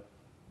going to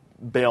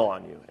bail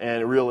on you.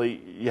 And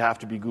really, you have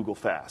to be Google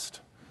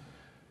fast.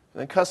 And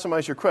then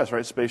customize your request,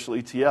 right? Spatial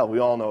ETL, we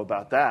all know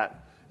about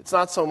that. It's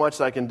not so much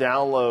that I can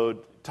download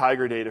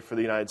Tiger data for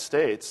the United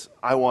States.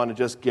 I want to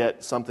just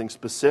get something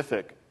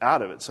specific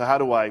out of it. So how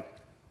do I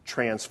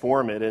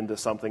transform it into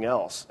something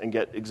else and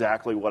get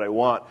exactly what I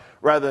want,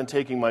 rather than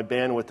taking my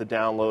bandwidth to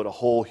download a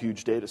whole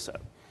huge data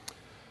set?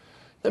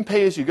 Then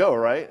pay as you go,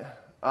 right?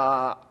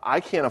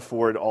 I can't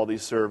afford all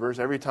these servers.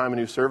 Every time a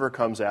new server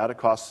comes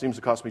out, seems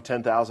to cost me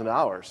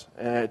 $10,000.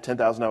 And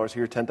 $10,000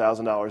 here,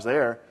 $10,000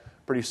 there,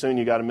 pretty soon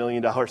you got $1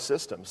 million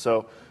system.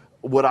 So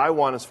what I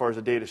want as far as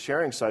a data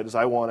sharing site is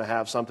I want to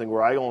have something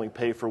where I only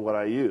pay for what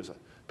I use. I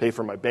pay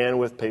for my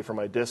bandwidth, pay for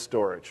my disk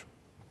storage,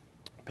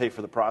 pay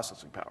for the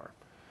processing power.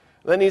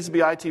 That needs to be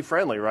IT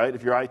friendly, right?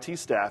 If your IT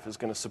staff is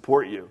going to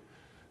support you,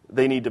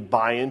 they need to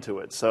buy into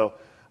it. So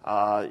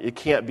it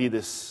can't be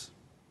this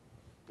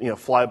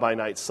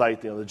fly-by-night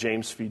site, the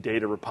James Fee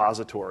data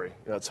repository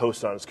that's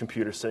hosted on his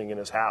computer sitting in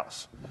his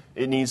house.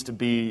 It needs to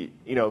be,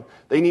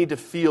 they need to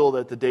feel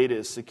that the data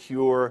is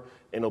secure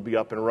and it'll be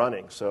up and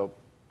running. So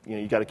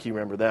you got to key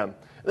remember them.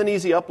 And then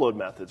easy upload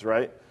methods,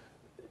 right?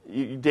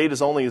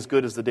 Data's only as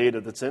good as the data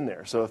that's in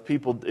there. So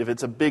if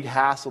it's a big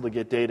hassle to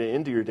get data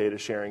into your data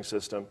sharing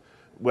system,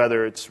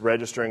 whether it's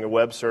registering a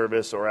web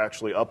service or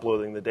actually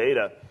uploading the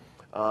data,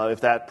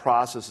 if that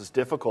process is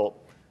difficult,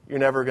 you're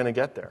never going to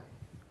get there.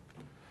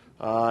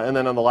 And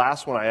then on the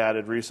last one I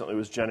added recently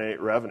was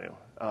generate revenue.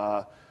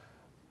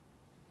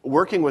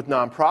 Working with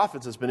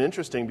nonprofits has been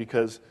interesting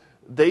because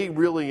they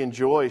really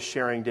enjoy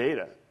sharing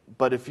data.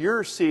 But if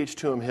you're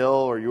CH2M Hill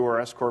or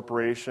URS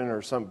Corporation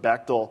or some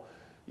Bechtel,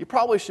 you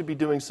probably should be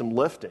doing some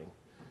lifting.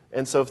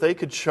 And so if they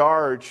could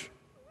charge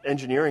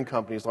engineering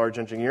companies, large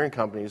engineering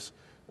companies,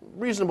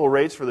 reasonable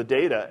rates for the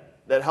data,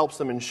 that helps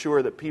them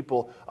ensure that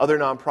other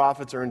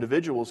nonprofits or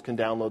individuals can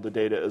download the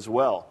data as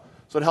well.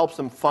 So it helps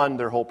them fund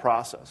their whole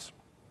process.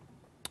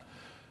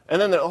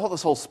 And then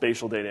this whole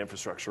spatial data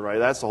infrastructure, right?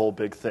 That's the whole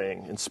big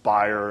thing,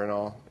 Inspire and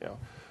all.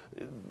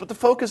 But the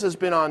focus has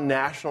been on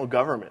national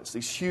governments,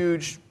 these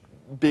huge,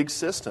 big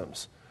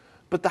systems.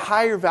 But the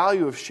higher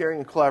value of sharing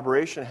and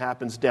collaboration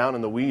happens down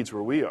in the weeds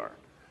where we are.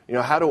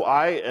 How do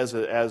I, as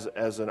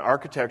an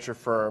architecture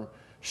firm,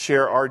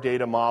 share our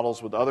data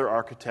models with other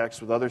architects,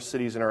 with other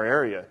cities in our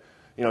area?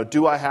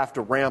 Do I have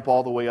to ramp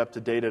all the way up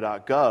to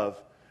data.gov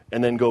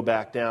and then go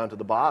back down to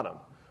the bottom?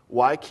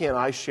 Why can't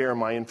I share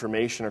my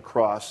information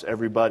across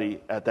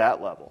everybody at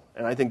that level?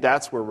 And I think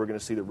that's where we're going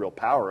to see the real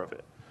power of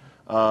it.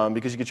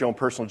 Because you get your own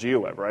personal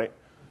GeoWeb, right?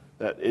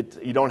 That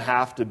you don't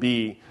have to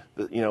be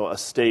a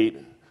state,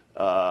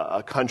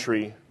 a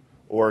country,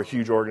 or a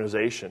huge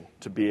organization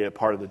to be a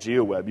part of the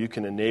GeoWeb. You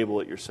can enable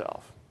it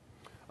yourself.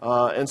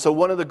 And so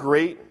one of the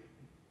great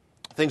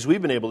things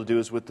we've been able to do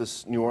is with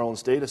this New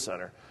Orleans data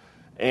center.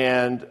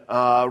 And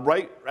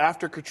right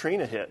after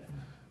Katrina hit,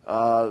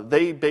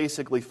 they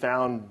basically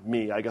found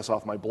me, I guess,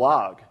 off my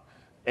blog.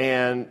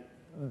 And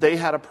they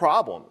had a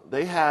problem.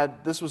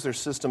 This was their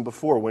system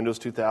before, Windows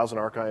 2000,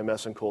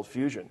 ArcIMS, and Cold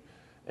Fusion.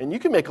 And you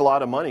can make a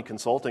lot of money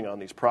consulting on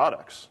these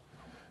products.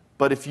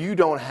 But if you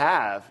don't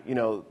have,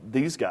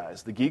 these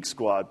guys, the Geek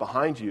Squad,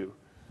 behind you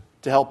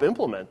to help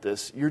implement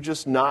this, you're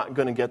just not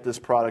going to get this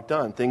product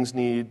done. Things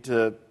need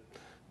to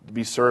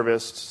be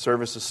serviced,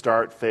 services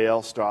start,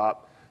 fail,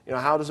 stop.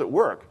 How does it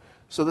work?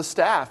 So the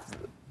staff,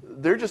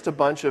 they're just a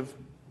bunch of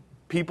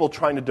people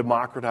trying to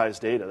democratize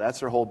data. That's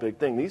their whole big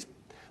thing.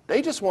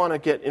 They just want to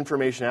get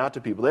information out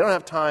to people. They don't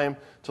have time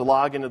to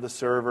log into the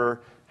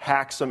server,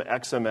 hack some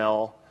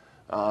XML,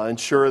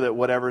 ensure that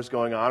whatever's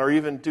going on, or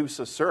even do a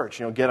search,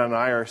 get on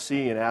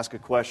IRC and ask a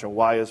question,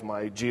 why is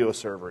my geo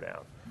server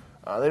down?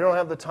 They don't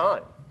have the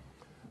time.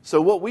 So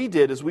what we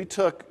did is we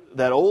took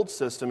that old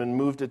system and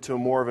moved it to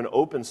more of an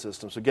open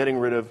system, so getting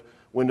rid of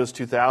Windows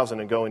 2000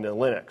 and going to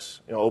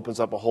Linux opens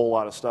up a whole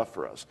lot of stuff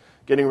for us.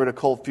 Getting rid of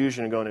Cold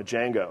Fusion and going to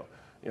Django,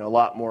 a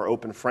lot more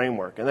open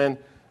framework. And then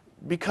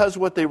because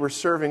what they were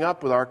serving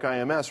up with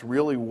ArcIMS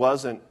really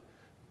wasn't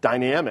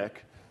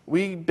dynamic,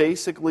 we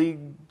basically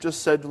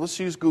just said, let's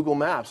use Google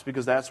Maps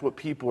because that's what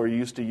people are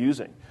used to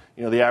using.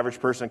 The average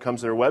person that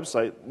comes to their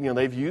website,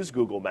 they've used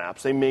Google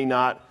Maps. They may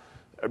not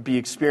be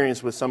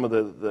experienced with some of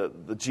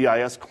the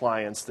GIS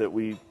clients that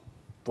we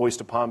voice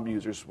to palm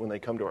users when they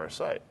come to our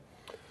site.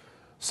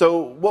 So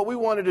what we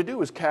wanted to do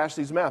was cache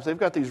these maps. They've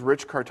got these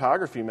rich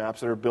cartography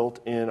maps that are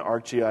built in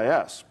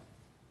ArcGIS.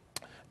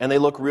 And they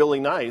look really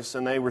nice,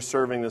 and they were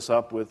serving this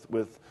up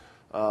with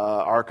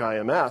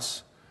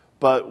ArcIMS.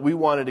 But we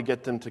wanted to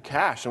get them to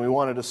cache, and we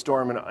wanted to store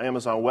them in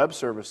Amazon Web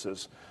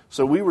Services.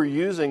 So we were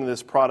using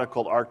this product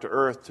called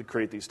Arc2Earth to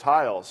create these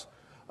tiles.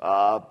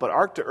 But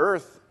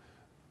Arc2Earth,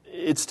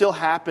 it still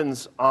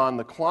happens on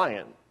the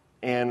client.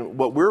 And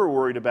what we're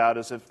worried about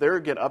is if they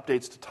get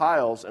updates to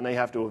tiles and they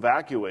have to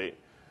evacuate,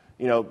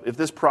 if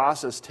this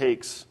process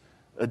takes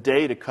a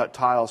day to cut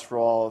tiles for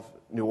all of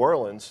New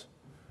Orleans,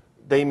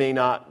 they may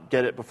not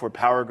get it before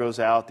power goes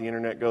out, the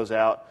internet goes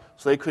out,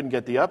 so they couldn't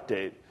get the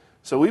update.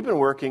 So we've been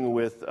working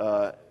with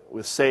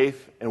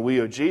SAFE and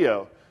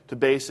WeoGeo to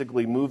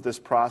basically move this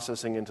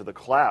processing into the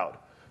cloud.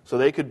 So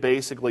they could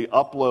basically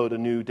upload a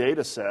new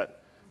data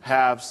set,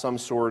 have some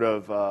sort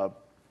of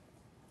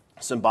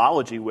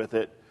symbology with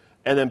it,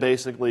 and then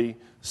basically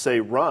say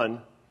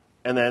run,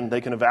 and then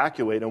they can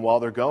evacuate, and while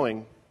they're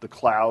going, the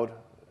cloud,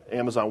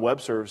 Amazon Web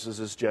Services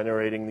is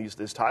generating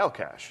this tile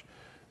cache.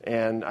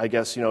 And I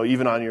guess,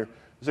 even on is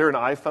there an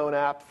iPhone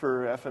app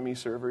for FME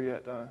server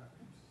yet, Don?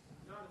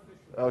 Not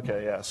officially.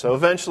 Okay, yeah. So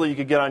eventually you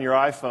could get on your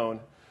iPhone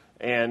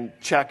and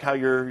check how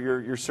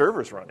your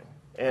server's running.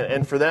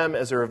 And for them,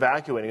 as they're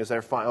evacuating, as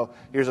they're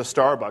here's a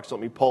Starbucks,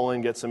 let me pull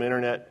in, get some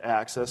internet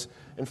access,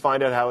 and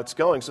find out how it's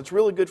going. So it's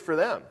really good for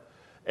them.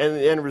 And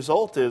the end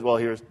result is, well,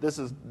 this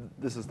is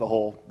the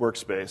whole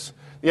workspace.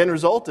 The end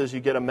result is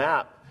you get a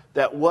map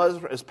that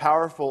was as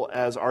powerful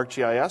as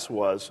ArcGIS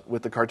was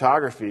with the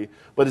cartography,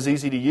 but is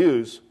easy to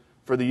use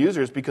for the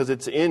users because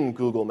it's in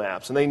Google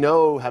Maps. And they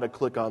know how to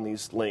click on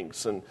these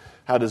links and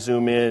how to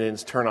zoom in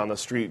and turn on the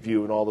street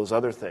view and all those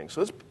other things.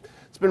 So it's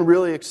been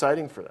really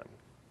exciting for them.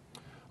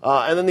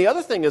 And then the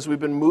other thing is we've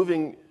been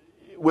moving,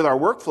 with our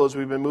workflows,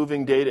 we've been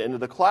moving data into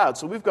the cloud.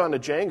 So we've gone to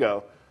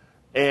Django.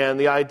 And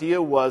the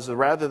idea was that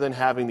rather than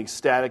having these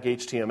static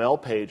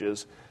HTML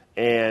pages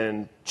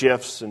and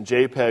GIFs and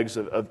JPEGs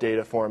of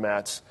data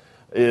formats,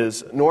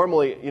 is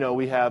normally,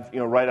 we have,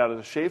 right out of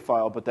the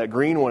shapefile, but that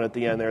green one at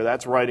the end there,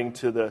 that's writing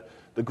to the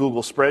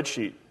Google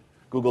spreadsheet,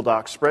 Google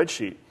Docs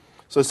spreadsheet.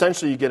 So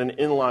essentially you get an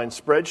inline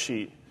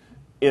spreadsheet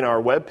in our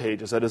web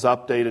pages that is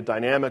updated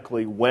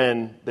dynamically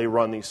when they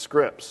run these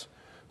scripts.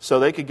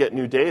 So they could get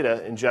new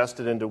data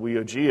ingested into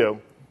WeoGeo,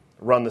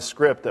 run the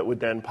script that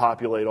would then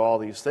populate all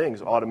these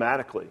things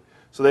automatically.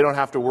 So they don't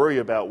have to worry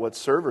about what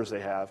servers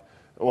they have.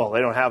 Well,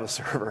 they don't have a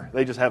server.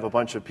 They just have a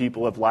bunch of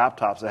people with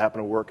laptops that happen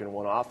to work in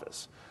one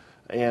office.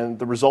 And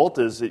the result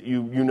is that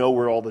you know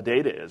where all the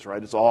data is,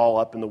 right? It's all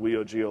up in the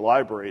WeoGeo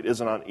library. It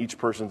isn't on each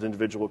person's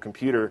individual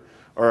computer.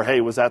 Or, hey,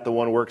 was that the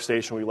one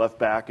workstation we left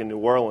back in New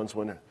Orleans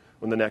when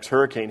the next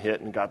hurricane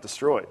hit and got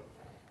destroyed?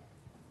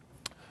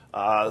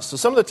 So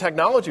some of the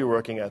technology we're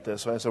working at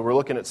this, right? So we're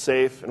looking at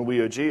SAFE and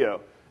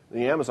WeoGeo,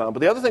 the Amazon. But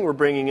the other thing we're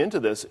bringing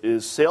into this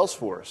is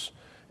Salesforce.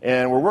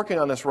 And we're working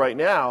on this right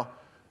now.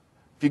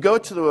 If you go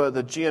to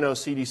the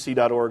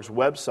gnocdc.org's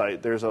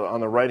website, there's on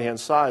the right-hand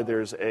side,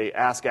 there's a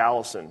Ask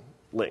Allison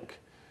link.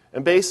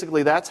 And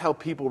basically, that's how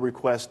people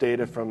request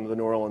data from the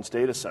New Orleans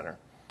data center.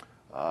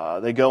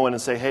 They go in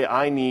and say, hey,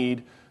 I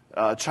need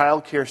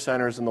child care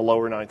centers in the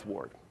lower 9th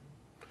Ward.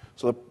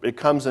 So it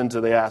comes into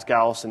the Ask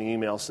Allison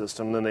email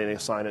system, and then they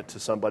assign it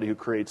to somebody who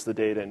creates the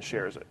data and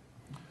shares it.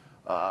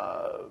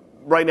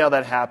 Right now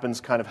that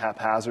happens kind of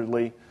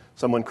haphazardly.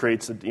 Someone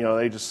creates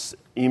they just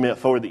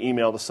forward the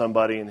email to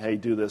somebody and, hey,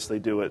 do this, they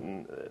do it,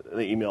 and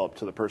they email it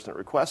to the person that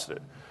requested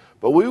it.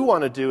 But what we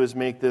want to do is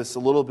make this a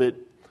little bit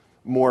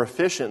more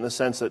efficient in the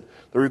sense that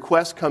the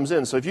request comes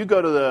in. So if you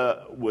go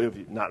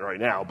to not right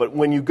now, but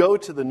when you go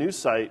to the new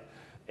site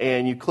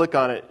and you click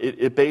on it,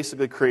 it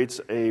basically creates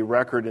a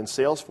record in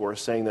Salesforce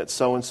saying that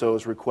so-and-so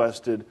has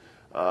requested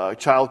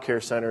child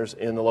care centers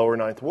in the lower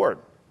 9th Ward.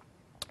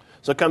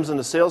 So it comes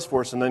into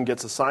Salesforce and then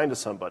gets assigned to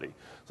somebody.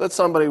 So that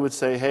somebody would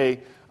say, hey,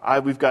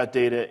 we've got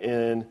data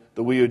in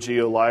the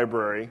WeoGeo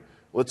library.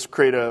 Let's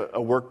create a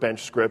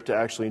workbench script to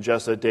actually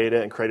ingest that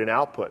data and create an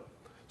output.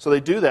 So they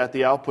do that.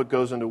 The output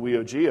goes into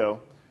WeoGeo,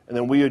 and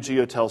then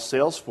WeoGeo tells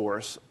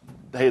Salesforce,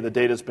 hey, the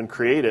data's been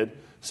created.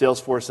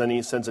 Salesforce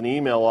then sends an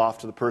email off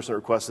to the person who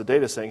requests the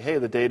data saying, hey,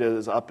 the data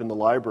is up in the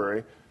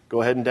library.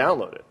 Go ahead and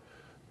download it.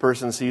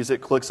 Person sees it,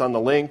 clicks on the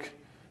link,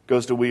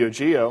 goes to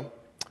WeoGeo,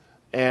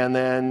 and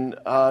then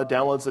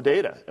downloads the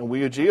data. And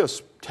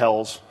WeoGeo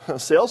tells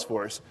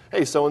Salesforce,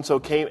 hey, so-and-so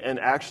came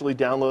and actually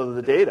downloaded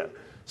the data.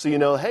 So you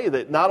know, hey,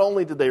 that not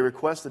only did they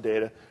request the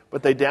data,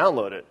 but they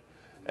download it.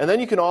 And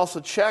then you can also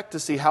check to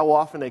see how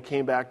often they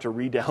came back to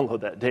re-download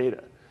that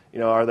data.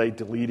 Are they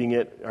deleting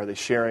it? Are they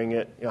sharing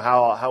it?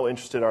 How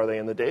interested are they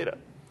in the data?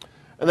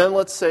 And then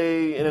let's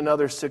say in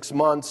another 6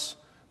 months,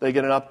 they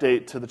get an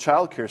update to the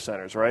child care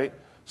centers, right?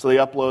 So they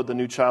upload the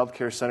new child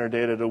care center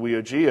data to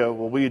WeoGeo.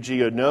 Well,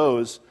 WeoGeo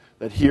knows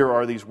that here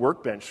are these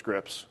workbench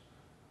scripts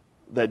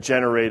that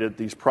generated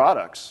these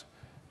products.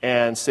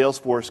 And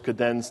Salesforce could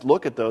then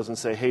look at those and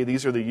say, hey,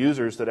 these are the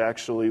users that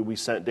actually we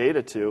sent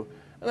data to.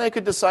 And they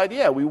could decide,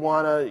 yeah, we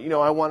want to,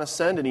 I want to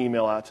send an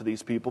email out to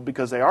these people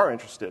because they are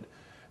interested.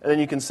 And then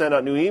you can send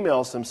out new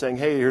emails to them saying,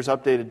 hey, here's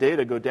updated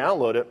data, go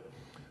download it.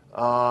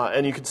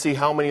 And you can see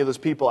how many of those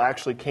people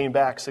actually came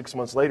back 6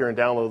 months later and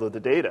downloaded the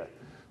data.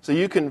 So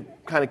you can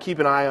kind of keep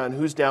an eye on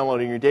who's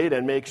downloading your data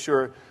and make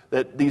sure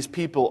that these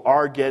people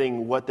are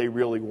getting what they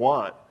really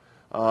want,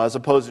 as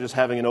opposed to just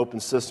having an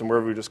open system where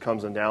everybody just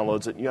comes and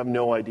downloads it and you have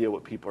no idea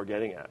what people are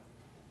getting at.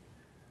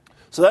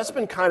 So that's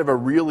been kind of a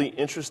really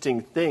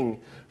interesting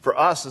thing for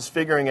us, is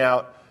figuring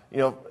out,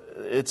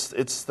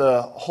 it's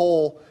the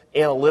whole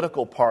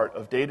analytical part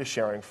of data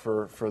sharing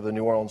for the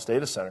New Orleans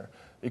data center,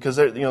 because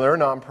they're a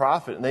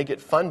nonprofit and they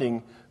get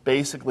funding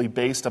basically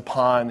based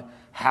upon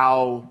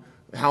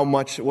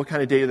what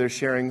kind of data they're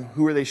sharing,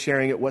 who are they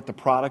sharing it, what the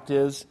product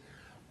is.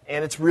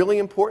 And it's really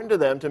important to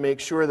them to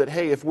make sure that,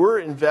 hey, if we're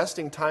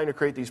investing time to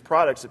create these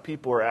products, that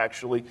people are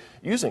actually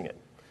using it.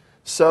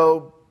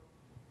 So,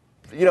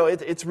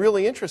 it's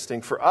really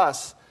interesting for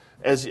us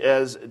as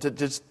to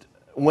just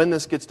when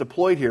this gets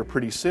deployed here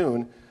pretty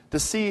soon to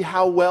see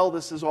how well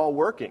this is all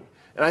working.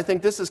 And I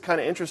think this is kind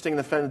of interesting.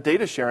 The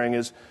data sharing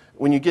is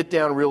when you get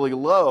down really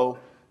low,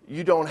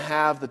 you don't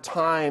have the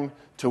time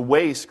to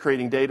waste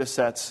creating data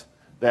sets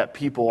that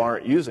people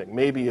aren't using.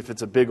 Maybe if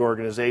it's a big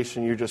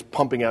organization, you're just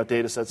pumping out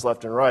data sets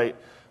left and right,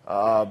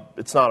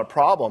 it's not a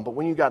problem. But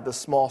when you've got this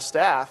small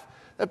staff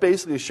that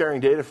basically is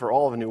sharing data for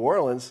all of New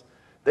Orleans,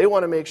 they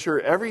want to make sure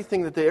every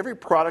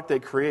product they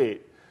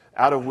create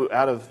out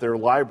of their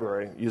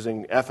library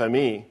using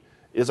FME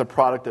is a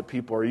product that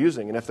people are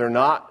using. And if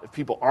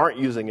people aren't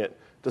using it,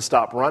 to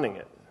stop running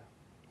it.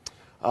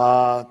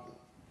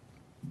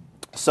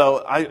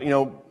 So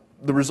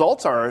the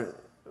results are,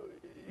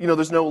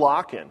 there's no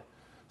lock-in.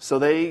 So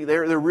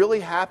they're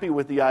really happy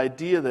with the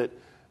idea that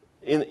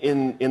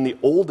in the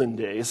olden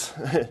days,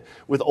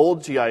 with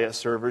old GIS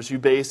servers, you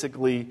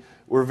basically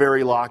were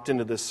very locked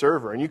into this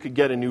server, and you could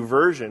get a new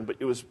version, but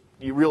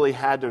you really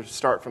had to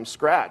start from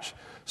scratch.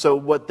 So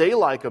what they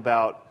like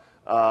about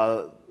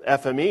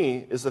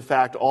FME is the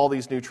fact all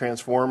these new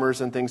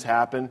transformers and things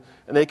happen,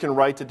 and they can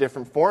write to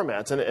different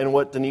formats. And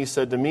what Denise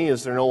said to me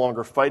is they're no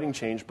longer fighting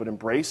change, but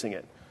embracing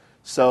it.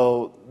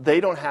 So they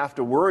don't have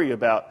to worry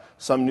about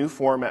some new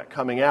format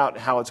coming out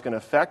and how it's going to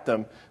affect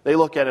them. They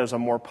look at it as a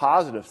more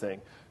positive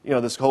thing.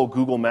 This whole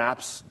Google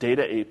Maps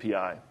data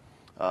API.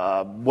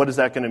 What is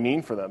that going to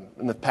mean for them?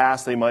 In the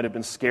past, they might have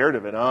been scared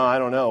of it. I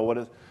don't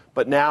know.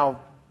 But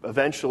now,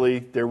 eventually,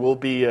 there will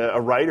be a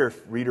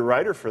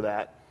reader-writer for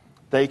that.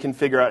 They can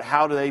figure out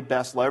how do they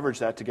best leverage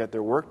that to get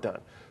their work done.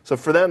 So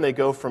for them, they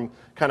go from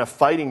kind of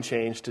fighting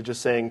change to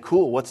just saying,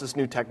 cool, what's this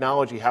new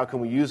technology? How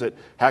can we use it?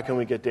 How can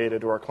we get data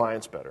to our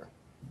clients better?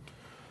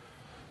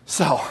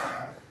 So,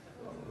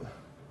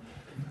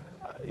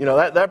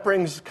 that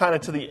brings kind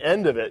of to the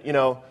end of it.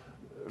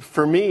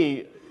 For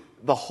me,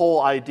 the whole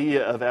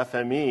idea of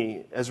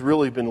FME has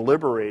really been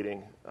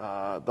liberating,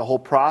 the whole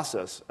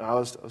process. I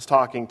was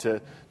talking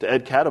to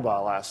Ed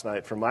Cadabal last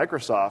night from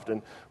Microsoft,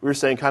 and we were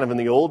saying kind of in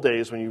the old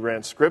days when you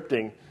ran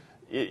scripting,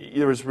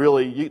 there's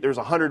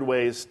 100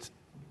 ways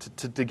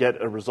to get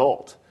a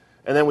result.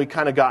 And then we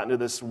kind of got into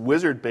this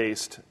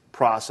wizard-based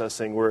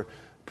processing where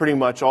pretty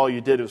much all you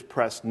did was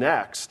press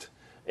next,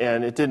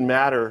 and it didn't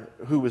matter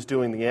who was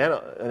doing the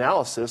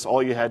analysis.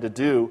 All you had to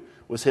do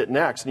was hit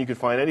next, and you could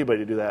find anybody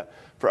to do that.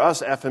 For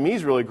us, FME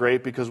is really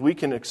great because we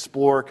can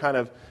explore kind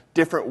of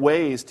different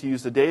ways to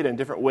use the data and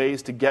different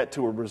ways to get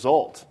to a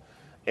result.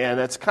 And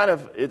that's kind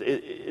of,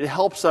 it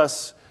helps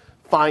us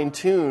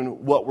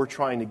fine-tune what we're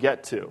trying to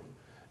get to.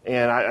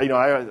 And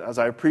as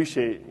I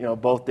appreciate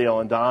both Dale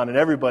and Don and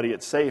everybody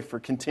at SAFE for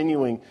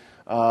continuing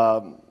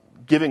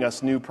giving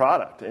us new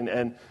product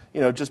and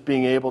just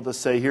being able to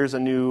say, here's a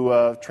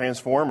new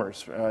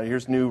Transformers,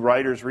 here's new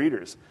Writers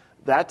Readers.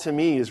 That to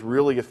me is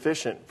really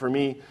efficient for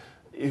me,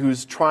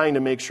 who's trying to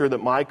make sure that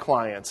my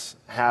clients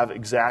have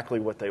exactly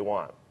what they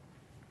want.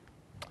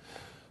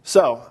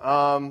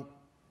 So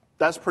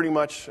that's pretty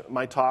much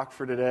my talk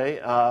for today.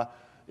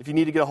 If you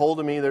need to get a hold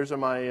of me, there's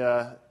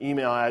my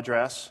email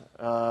address,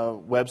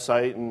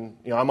 website, and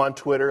I'm on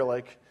Twitter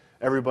like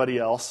everybody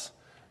else.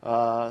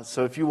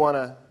 So if you want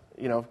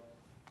to,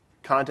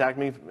 contact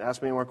me,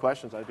 ask me more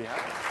questions, I'd be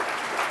happy.